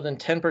no more than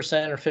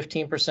 10% or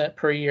 15%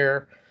 per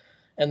year.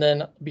 And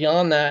then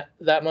beyond that,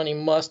 that money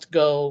must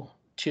go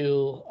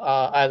to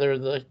either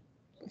the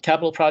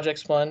capital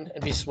projects fund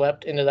and be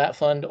swept into that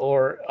fund,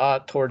 or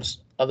towards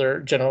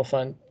other general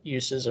fund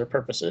uses or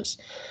purposes.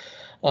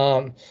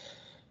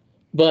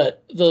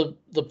 But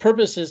the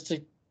purpose is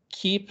to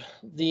keep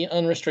the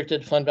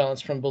unrestricted fund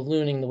balance from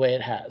ballooning the way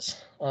it has.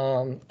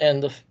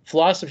 And the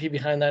philosophy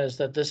behind that is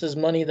that this is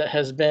money that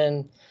has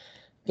been,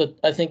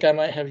 I think I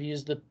might have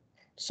used the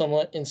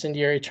somewhat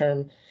incendiary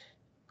term,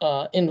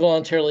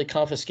 involuntarily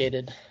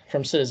confiscated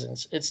from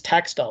citizens. It's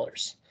tax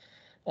dollars.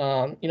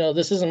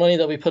 This isn't money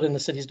that we put in the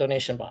city's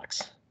donation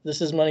box.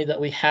 This is money that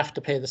we have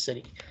to pay the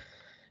city.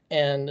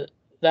 And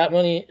that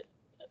money,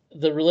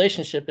 the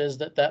relationship is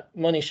that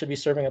money should be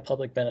serving a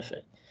public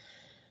benefit.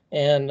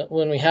 And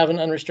when we have an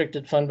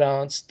unrestricted fund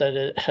balance that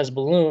it has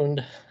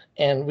ballooned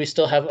and we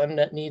still have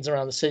unmet needs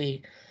around the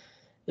city,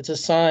 it's a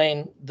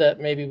sign that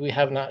maybe we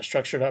have not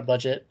structured our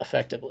budget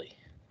effectively.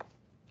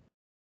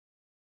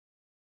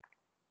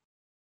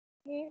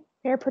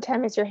 Mayor Pro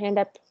Tem, is your hand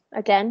up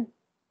again?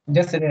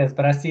 Yes, it is,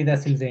 but I see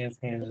that Suzanne's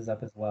hand is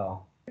up as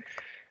well.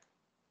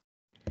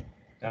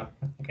 Oh,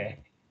 okay.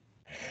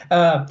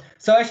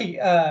 So actually,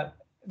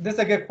 this is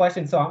a good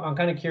question. So I'm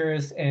kind of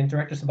curious, and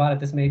Director Sabata,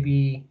 this may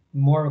be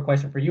more of a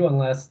question for you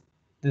unless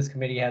this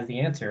committee has the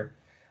answer.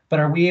 But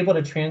are we able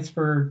to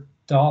transfer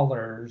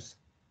dollars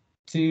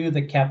to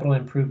the Capital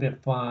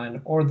Improvement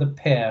Fund or the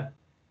PIF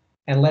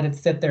and let it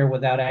sit there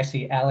without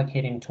actually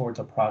allocating towards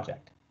a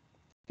project?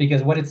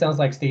 Because what it sounds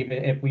like, Steve,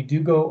 if we do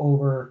go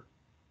over,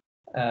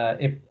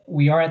 if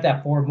we are at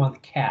that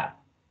 4-month cap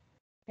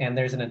and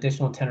there's an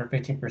additional 10 or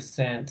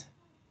 15%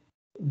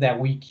 that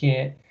we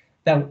can't,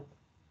 that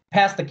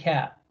past the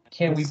cap,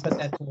 can we put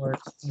that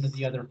towards one of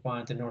the other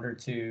funds in order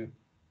to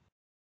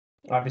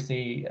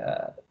obviously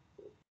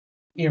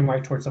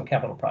earmark towards some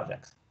capital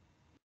projects?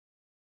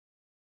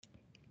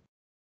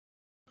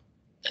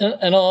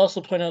 And I'll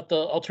also point out the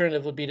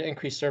alternative would be to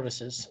increase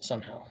services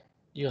somehow.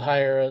 You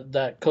hire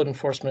that code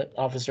enforcement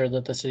officer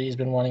that the city has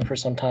been wanting for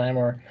some time,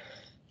 or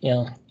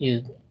you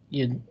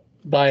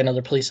buy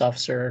another police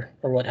officer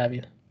or what have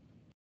you.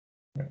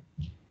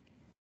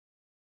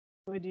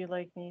 Would you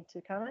like me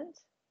to comment?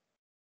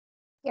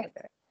 Yes.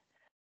 Okay.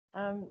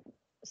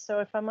 So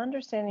if I'm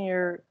understanding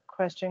your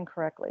question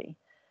correctly,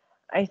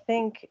 I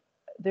think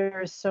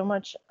there is so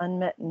much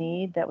unmet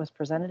need that was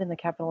presented in the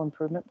capital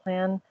improvement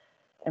plan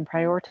and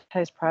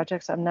prioritized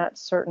projects. I'm not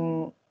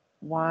certain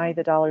why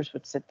the dollars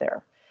would sit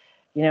there.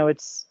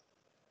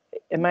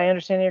 Am I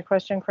understanding your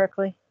question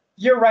correctly?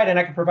 You're right, and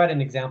I can provide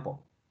an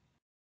example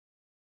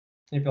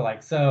if you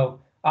like. So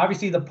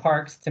obviously the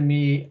parks to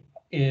me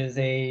is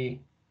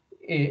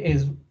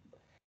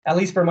at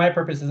least for my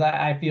purposes,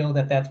 I feel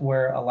that that's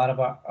where a lot of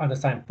our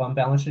unassigned fund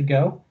balance should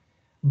go.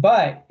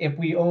 But if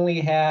we only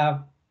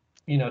have,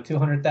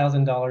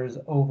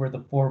 $200,000 over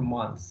the 4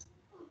 months,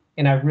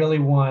 and I really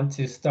want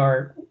to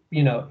start,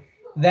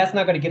 that's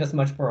not going to get us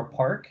much for a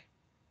park.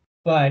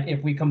 But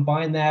if we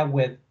combine that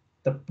with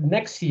the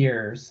next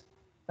year's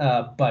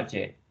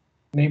budget,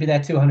 maybe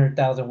that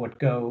 200,000 would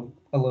go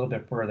a little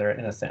bit further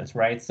in a sense,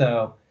 right?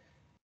 So,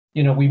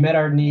 we met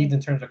our needs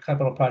in terms of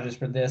capital projects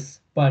for this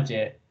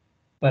budget,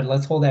 but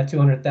let's hold that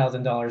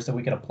 $200,000 so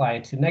we can apply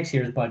it to next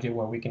year's budget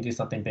where we can do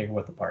something bigger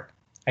with the park.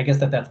 I guess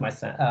that's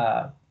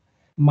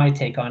my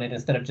take on it,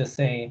 instead of just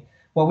saying,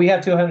 well, we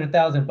have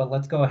 200,000, but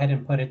let's go ahead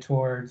and put it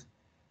towards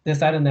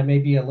this item that may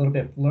be a little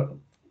bit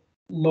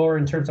lower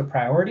in terms of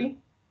priority,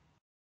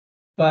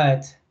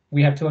 but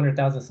we have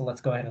 200,000, so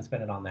let's go ahead and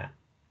spend it on that.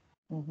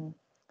 Mhm.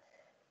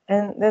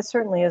 And that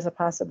certainly is a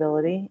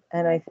possibility.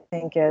 And I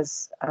think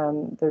as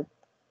the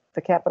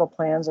capital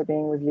plans are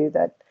being reviewed,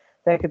 that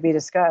could be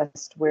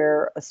discussed,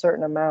 where a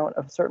certain amount,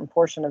 a certain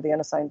portion of the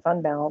unassigned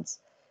fund balance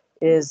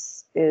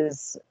is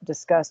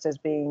discussed as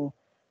being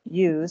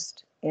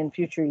used in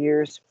future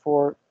years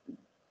for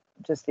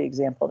just the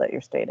example that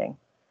you're stating.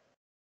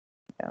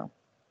 Yeah,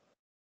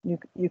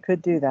 you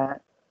could do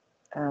that.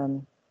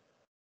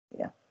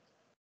 Yeah.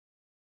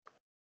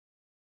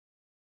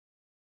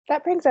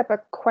 That brings up a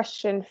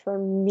question for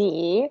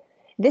me.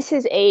 This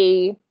is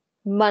a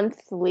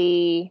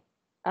monthly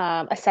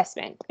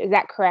assessment. Is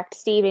that correct,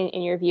 Steve?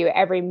 In your view,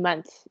 every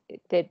month,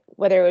 that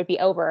whether it would be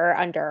over or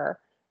under,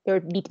 there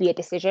would need to be a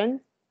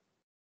decision?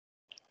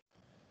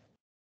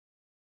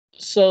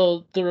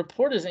 So the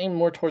report is aimed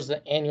more towards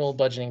the annual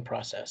budgeting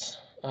process.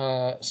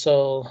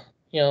 So,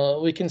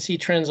 we can see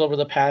trends over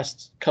the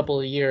past couple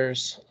of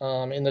years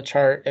in the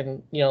chart,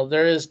 and,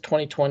 there is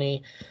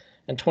 2020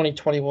 and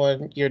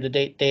 2021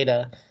 year-to-date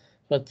data,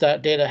 but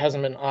that data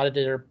hasn't been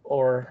audited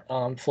or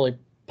fully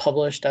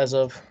published as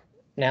of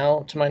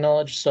now, to my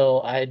knowledge.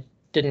 So I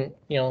didn't,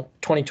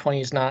 2020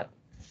 is not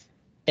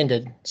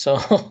ended. So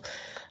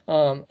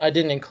I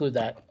didn't include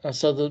that.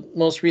 So the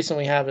most recent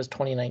we have is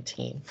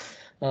 2019.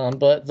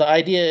 But the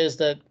idea is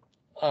that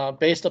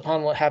based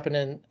upon what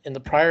happened in the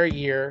prior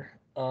year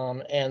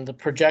and the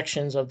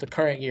projections of the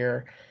current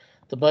year,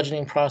 the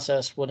budgeting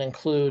process would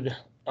include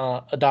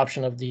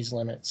adoption of these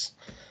limits.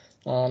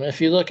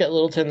 If you look at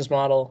Littleton's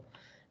model,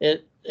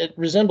 it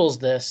resembles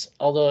this,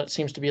 although it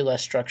seems to be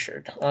less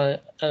structured. On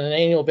an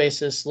annual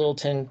basis,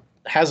 Littleton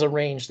has a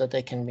range that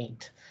they can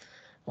meet.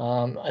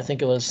 I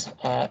think it was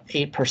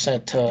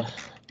 8% to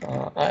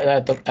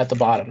at the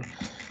bottom.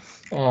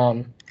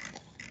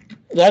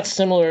 That's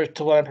similar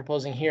to what I'm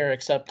proposing here,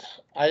 except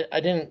I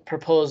didn't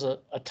propose a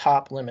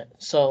top limit.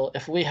 So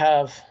if we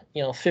have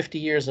 50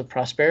 years of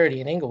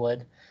prosperity in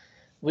Inglewood,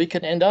 we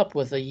could end up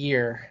with a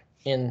year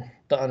in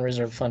the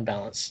unreserved fund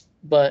balance.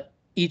 But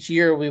each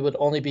year we would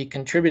only be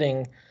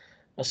contributing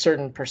a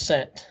certain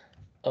percent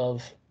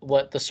of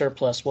what the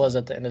surplus was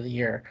at the end of the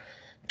year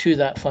to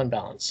that fund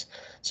balance,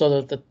 so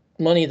that the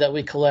money that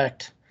we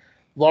collect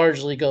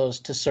largely goes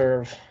to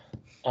serve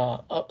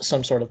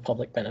some sort of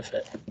public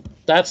benefit.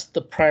 That's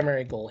the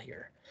primary goal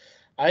here.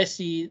 I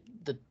see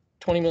the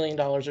 $20 million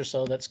or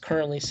so that's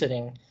currently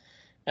sitting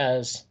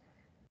as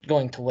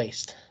going to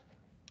waste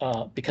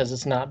because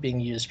it's not being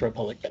used for a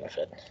public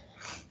benefit.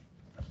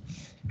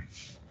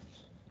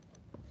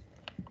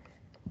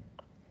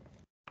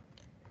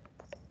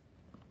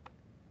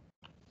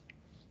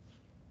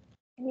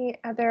 Any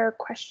other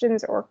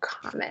questions or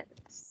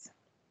comments?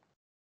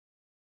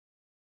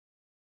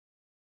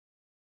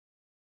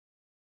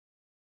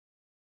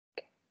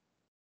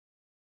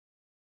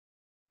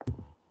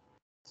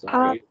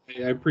 Sorry,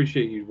 I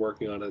appreciate you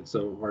working on it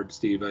so hard,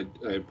 Steve. I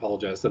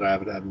apologize that I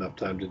haven't had enough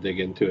time to dig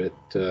into it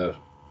to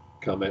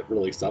comment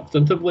really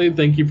substantively.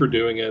 Thank you for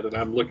doing it, and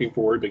I'm looking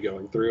forward to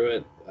going through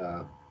it.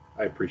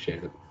 I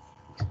appreciate it.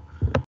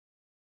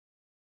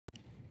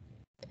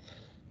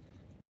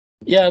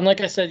 Yeah, and like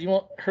I said, you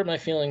won't hurt my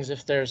feelings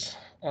if there's,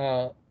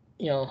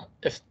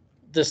 if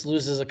this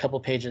loses a couple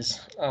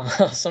pages.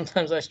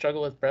 Sometimes I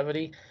struggle with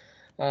brevity.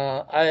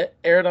 I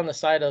erred on the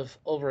side of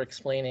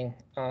over-explaining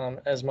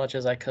as much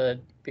as I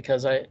could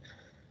because I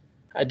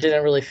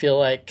didn't really feel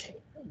like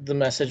the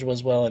message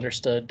was well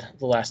understood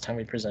the last time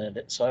we presented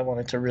it. So I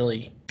wanted to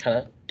really kind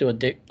of do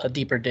a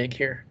deeper dig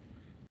here.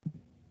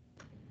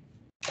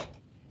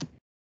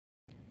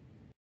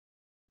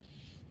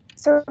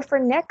 So for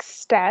next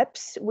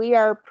steps, we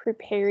are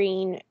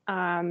preparing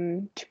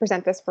to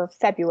present this for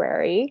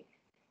February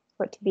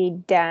for it to be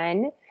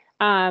done.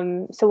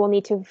 So we'll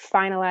need to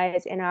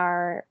finalize in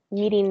our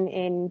meeting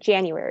in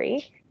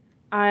January.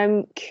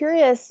 I'm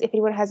curious if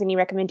anyone has any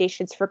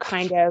recommendations for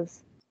kind of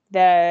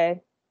the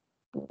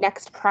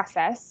next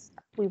process.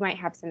 We might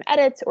have some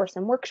edits or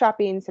some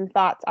workshopping, some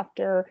thoughts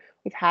after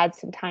we've had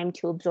some time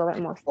to absorb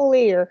it more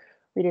fully or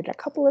read it a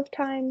couple of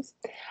times.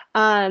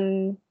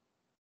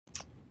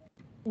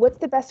 What's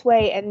the best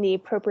way and the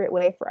appropriate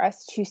way for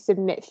us to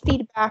submit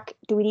feedback?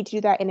 Do we need to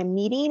do that in a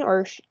meeting,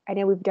 or I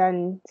know we've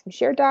done some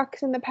shared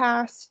docs in the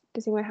past.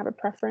 Does anyone have a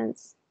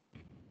preference?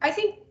 I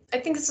think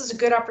this is a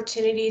good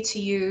opportunity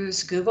to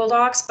use Google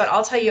Docs, but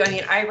I'll tell you, I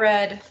mean,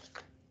 I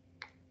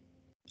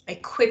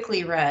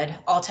quickly read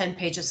all 10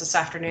 pages this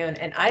afternoon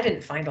and I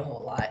didn't find a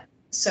whole lot.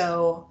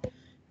 So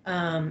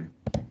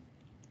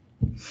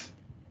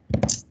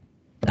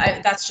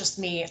that's just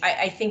me.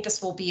 I think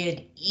this will be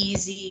an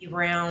easy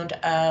round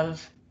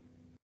of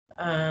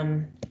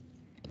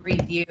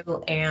review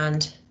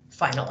and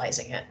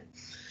finalizing it.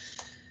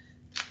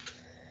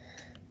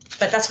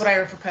 But that's what I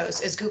would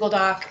propose is Google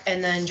Doc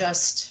and then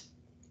just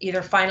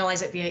either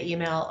finalize it via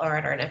email or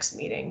at our next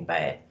meeting.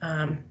 But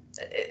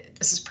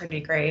this is pretty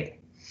great.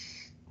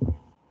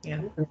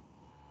 Yeah.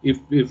 If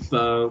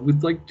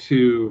we'd like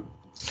to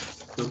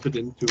dump it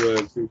into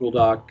a Google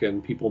Doc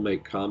and people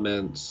make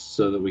comments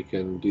so that we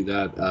can do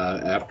that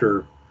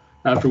after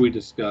we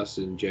discuss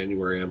in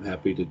January, I'm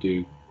happy to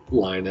do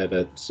line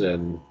edits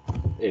and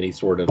any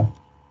sort of,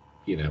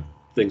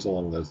 things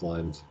along those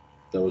lines.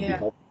 That would be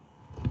helpful.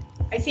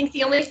 I think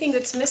the only thing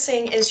that's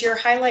missing is your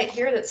highlight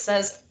here that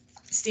says,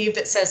 Steve,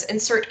 that says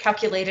insert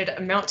calculated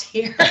amount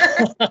here.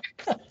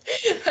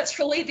 That's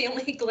really the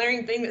only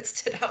glaring thing that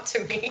stood out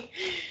to me.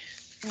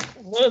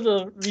 One of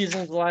the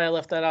reasons why I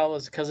left that out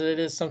was because it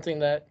is something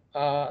that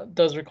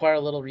does require a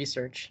little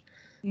research.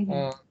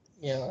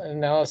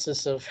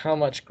 Analysis of how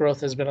much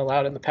growth has been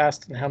allowed in the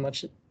past and how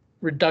much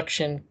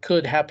reduction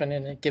could happen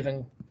in a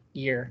given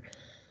year.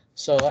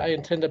 So I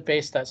intend to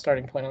base that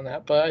starting point on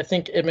that, but I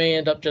think it may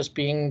end up just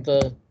being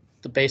the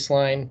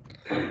baseline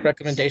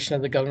recommendation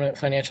of the Government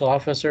Financial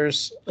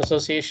Officers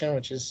Association,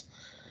 which is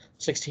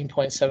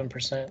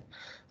 16.7%.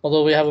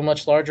 Although we have a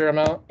much larger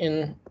amount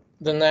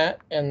than that,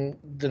 and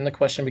then the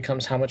question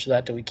becomes how much of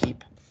that do we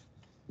keep?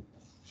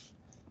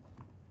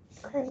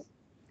 Great.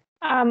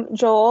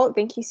 Joel,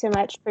 thank you so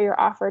much for your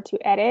offer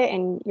to edit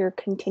and your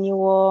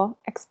continual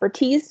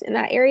expertise in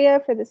that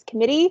area for this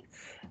committee.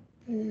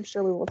 I'm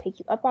sure we will take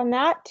you up on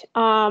that.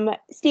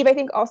 Steve, I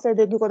think also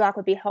the Google Doc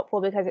would be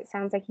helpful because it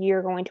sounds like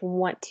you're going to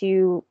want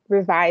to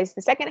revise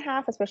the second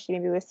half, especially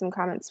maybe with some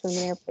comments from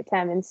Mayor Pro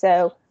Tem. And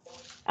so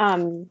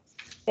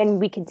then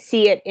we can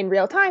see it in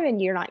real time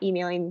and you're not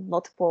emailing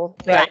multiple.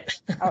 Right.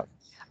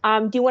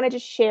 Do you want to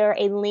just share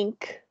a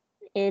link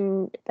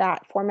in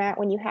that format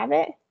when you have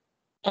it?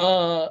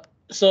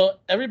 So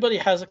everybody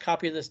has a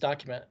copy of this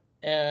document,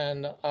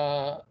 and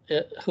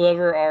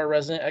whoever our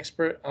resident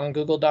expert on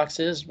Google Docs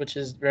is, which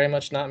is very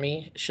much not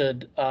me,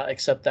 should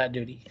accept that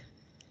duty.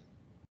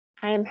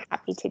 I am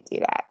happy to do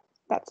that.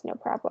 That's no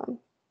problem.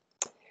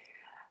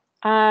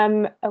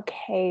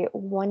 Okay,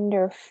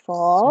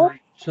 wonderful.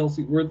 Sorry,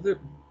 Chelsea, were there?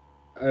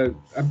 I'm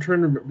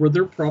trying to remember. Were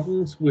there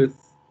problems with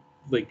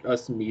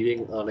us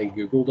meeting on a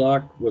Google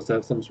Doc? Was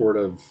that some sort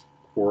of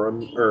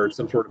forum or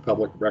some sort of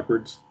public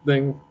records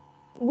thing?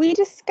 We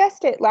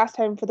discussed it last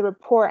time for the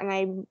report, and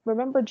I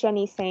remember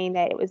Jenny saying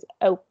that it was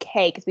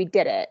okay because we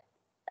did it.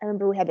 I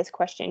remember we had this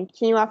question.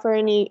 Can you offer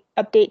any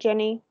update,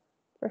 Jenny?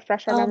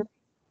 Refresh our memory.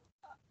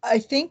 I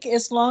think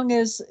as long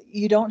as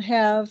you don't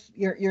have,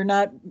 you're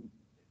not,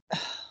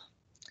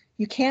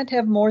 you can't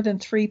have more than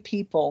 3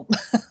 people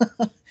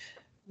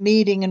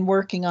meeting and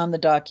working on the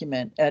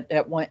document at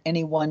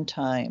any one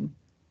time.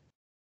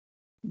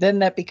 Then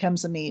that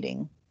becomes a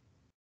meeting.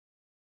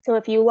 So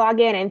if you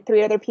log in and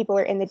 3 other people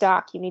are in the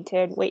doc, you need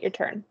to wait your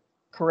turn.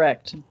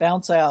 Correct.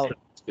 Bounce out.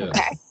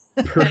 Okay.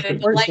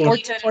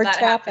 or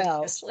tap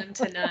out. Is slim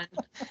to none.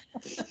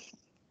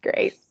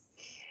 Great.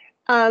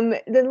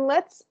 Then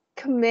let's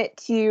commit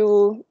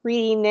to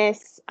reading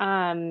this.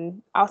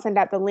 I'll send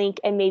out the link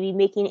and maybe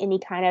making any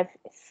kind of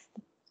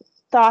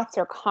thoughts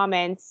or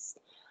comments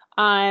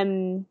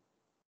by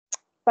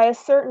a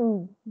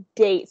certain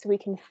date so we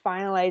can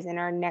finalize in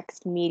our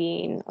next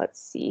meeting.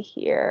 Let's see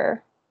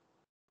here.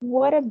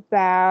 What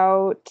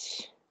about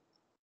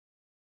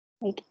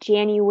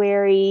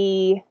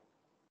January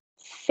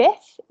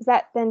 5th? Is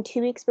that then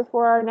 2 weeks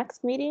before our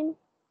next meeting?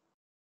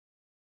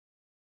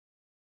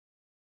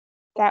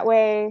 That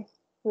way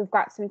we've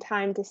got some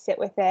time to sit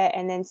with it,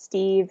 and then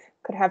Steve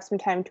could have some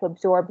time to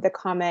absorb the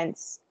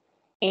comments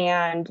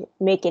and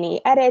make any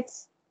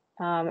edits,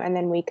 and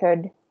then we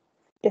could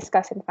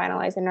discuss and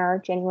finalize in our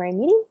January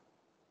meeting.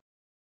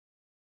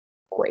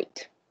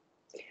 Great.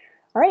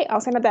 All right,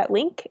 I'll send out that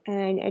link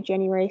and a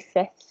January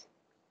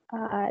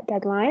 5th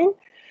deadline.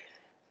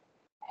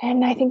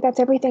 And I think that's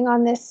everything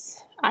on this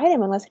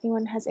item, unless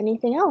anyone has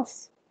anything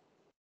else.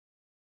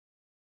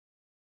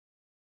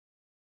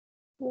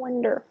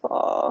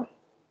 Wonderful.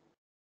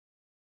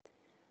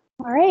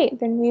 All right,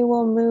 then we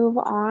will move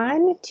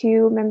on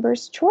to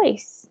members'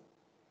 choice.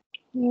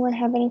 Anyone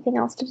have anything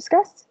else to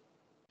discuss?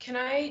 Can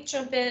I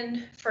jump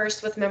in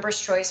first with members'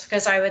 choice?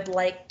 Because I would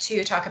like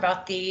to talk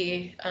about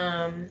the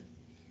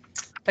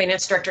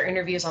finance director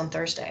interviews on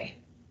Thursday.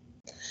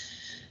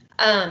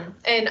 And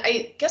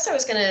I guess I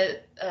was going to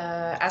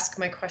ask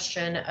my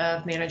question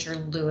of Manager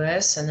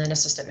Lewis and then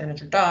Assistant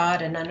Manager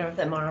Dodd, and none of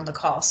them are on the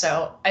call.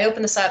 So I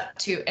open this up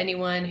to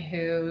anyone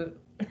who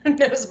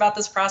knows about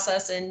this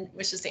process and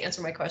wishes to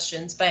answer my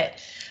questions.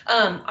 But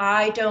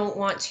I don't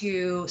want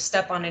to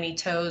step on any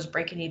toes,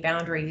 break any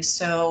boundaries.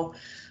 So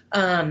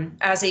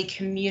as a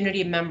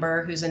community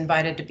member who's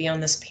invited to be on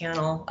this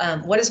panel,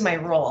 what is my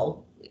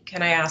role?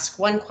 Can I ask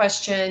one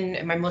question?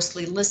 Am I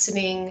mostly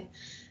listening?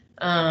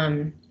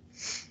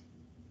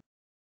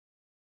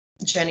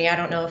 Jenny, I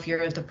don't know if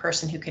you're the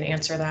person who can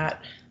answer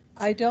that.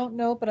 I don't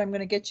know, but I'm going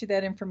to get you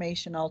that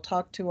information. I'll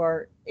talk to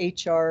our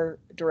HR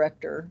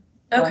director.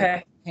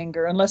 Okay.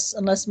 Hanger,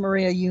 unless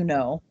Maria, you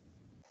know.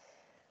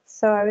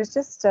 So I was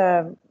just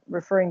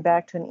referring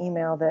back to an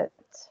email that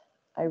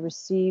I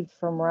received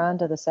from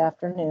Rhonda this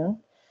afternoon,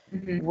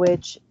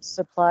 which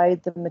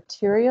supplied the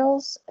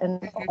materials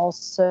and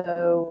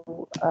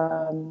also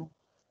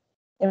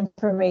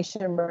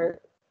information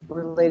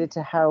related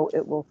to how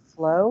it will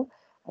flow.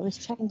 I was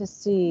checking to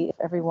see if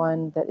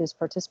everyone that is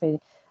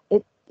participating,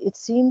 it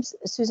seems,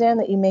 Suzanne,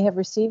 that you may have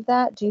received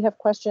that. Do you have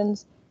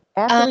questions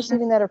after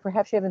receiving that, or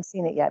perhaps you haven't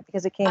seen it yet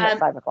because it came at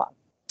 5 o'clock?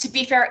 To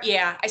be fair,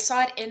 yeah, I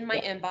saw it in my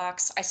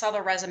inbox. I saw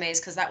the resumes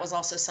because that was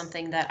also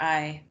something that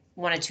I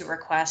wanted to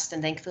request,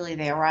 and thankfully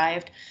they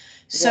arrived.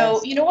 So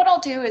Yes. you know what I'll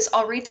do is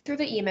I'll read through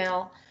the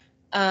email,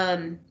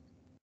 and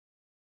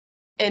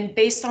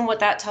based on what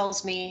that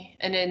tells me,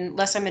 and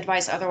unless I'm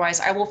advised otherwise,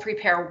 I will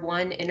prepare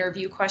one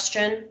interview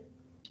question.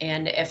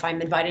 And if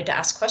I'm invited to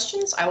ask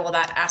questions, I will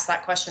ask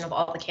that question of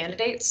all the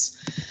candidates.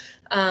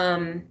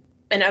 And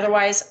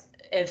otherwise,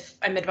 if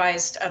I'm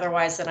advised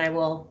otherwise, then I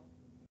will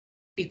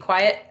be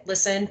quiet,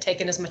 listen,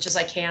 take in as much as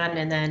I can,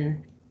 and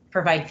then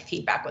provide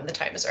feedback when the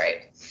time is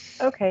right.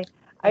 Okay.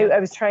 I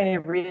was trying to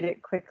read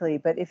it quickly,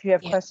 but if you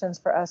have questions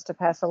for us to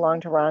pass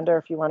along to Rhonda, or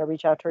if you want to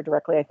reach out to her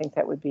directly, I think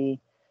that would be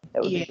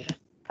be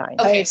fine.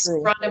 Okay, so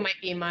Rhonda might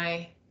be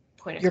my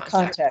point of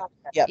contact.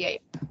 Yep. Yeah.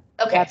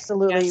 Okay.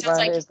 Absolutely. Yeah,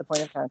 Rhonda is the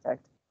point of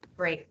contact.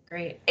 Great.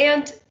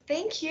 And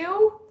thank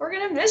you. We're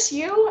going to miss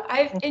you.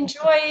 I've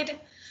enjoyed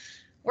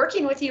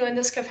working with you in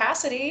this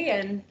capacity,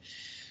 and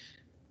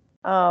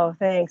oh,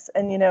 thanks.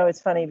 And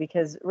it's funny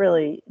because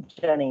really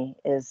Jenny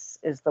is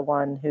the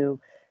one who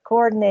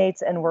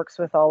coordinates and works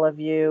with all of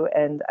you,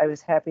 and I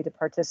was happy to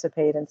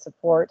participate and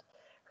support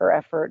her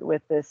effort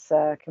with this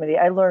committee.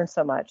 I learned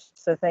so much,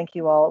 so thank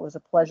you all. It was a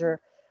pleasure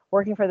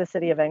working for the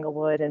city of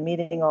Englewood and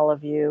meeting all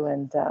of you,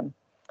 and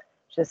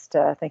just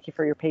thank you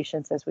for your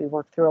patience as we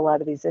work through a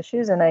lot of these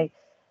issues. And I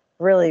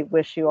really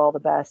wish you all the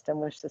best and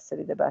wish the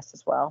city the best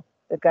as well.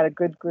 They've got a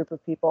good group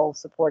of people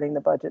supporting the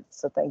budget,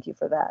 so thank you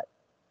for that.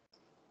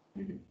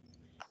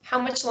 How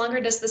much longer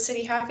does the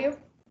city have you?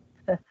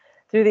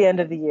 Through the end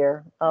of the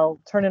year. I'll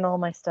turn in all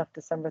my stuff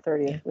December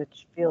 30th,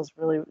 which feels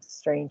really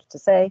strange to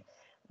say.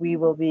 We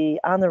will be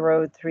on the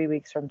road 3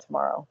 weeks from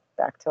tomorrow,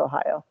 back to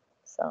Ohio.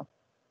 So,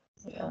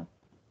 yeah,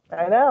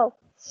 I know.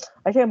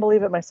 I can't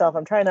believe it myself.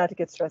 I'm trying not to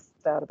get stressed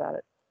out about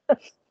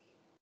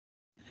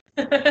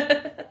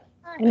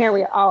I know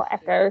we all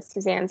echo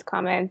Suzanne's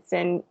comments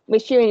and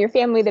wish you and your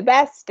family the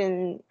best,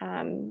 and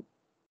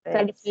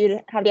excited for you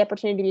to have the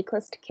opportunity to be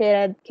close to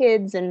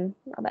kids and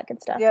all that good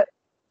stuff. Yep.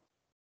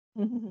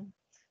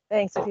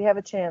 Thanks. If you have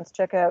a chance,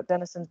 check out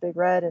Denison's Big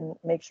Red and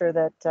make sure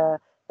that the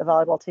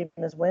volleyball team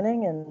is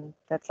winning, and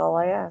that's all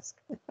I ask.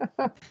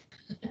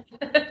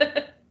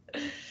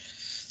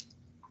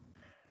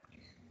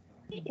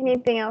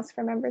 Anything else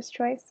for Members'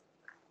 Choice?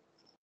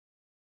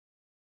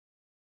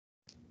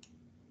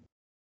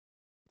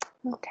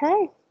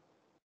 Okay.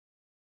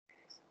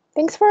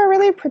 Thanks for a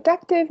really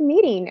productive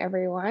meeting,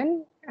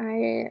 everyone.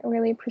 I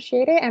really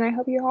appreciate it, and I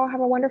hope you all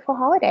have a wonderful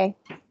holiday.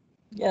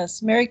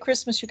 Yes. Merry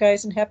Christmas, you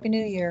guys, and Happy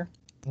New Year.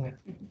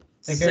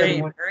 Take care,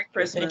 everyone. Merry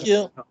Christmas. Thank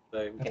you.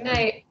 Good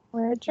night.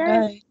 We're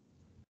adjourned. Bye.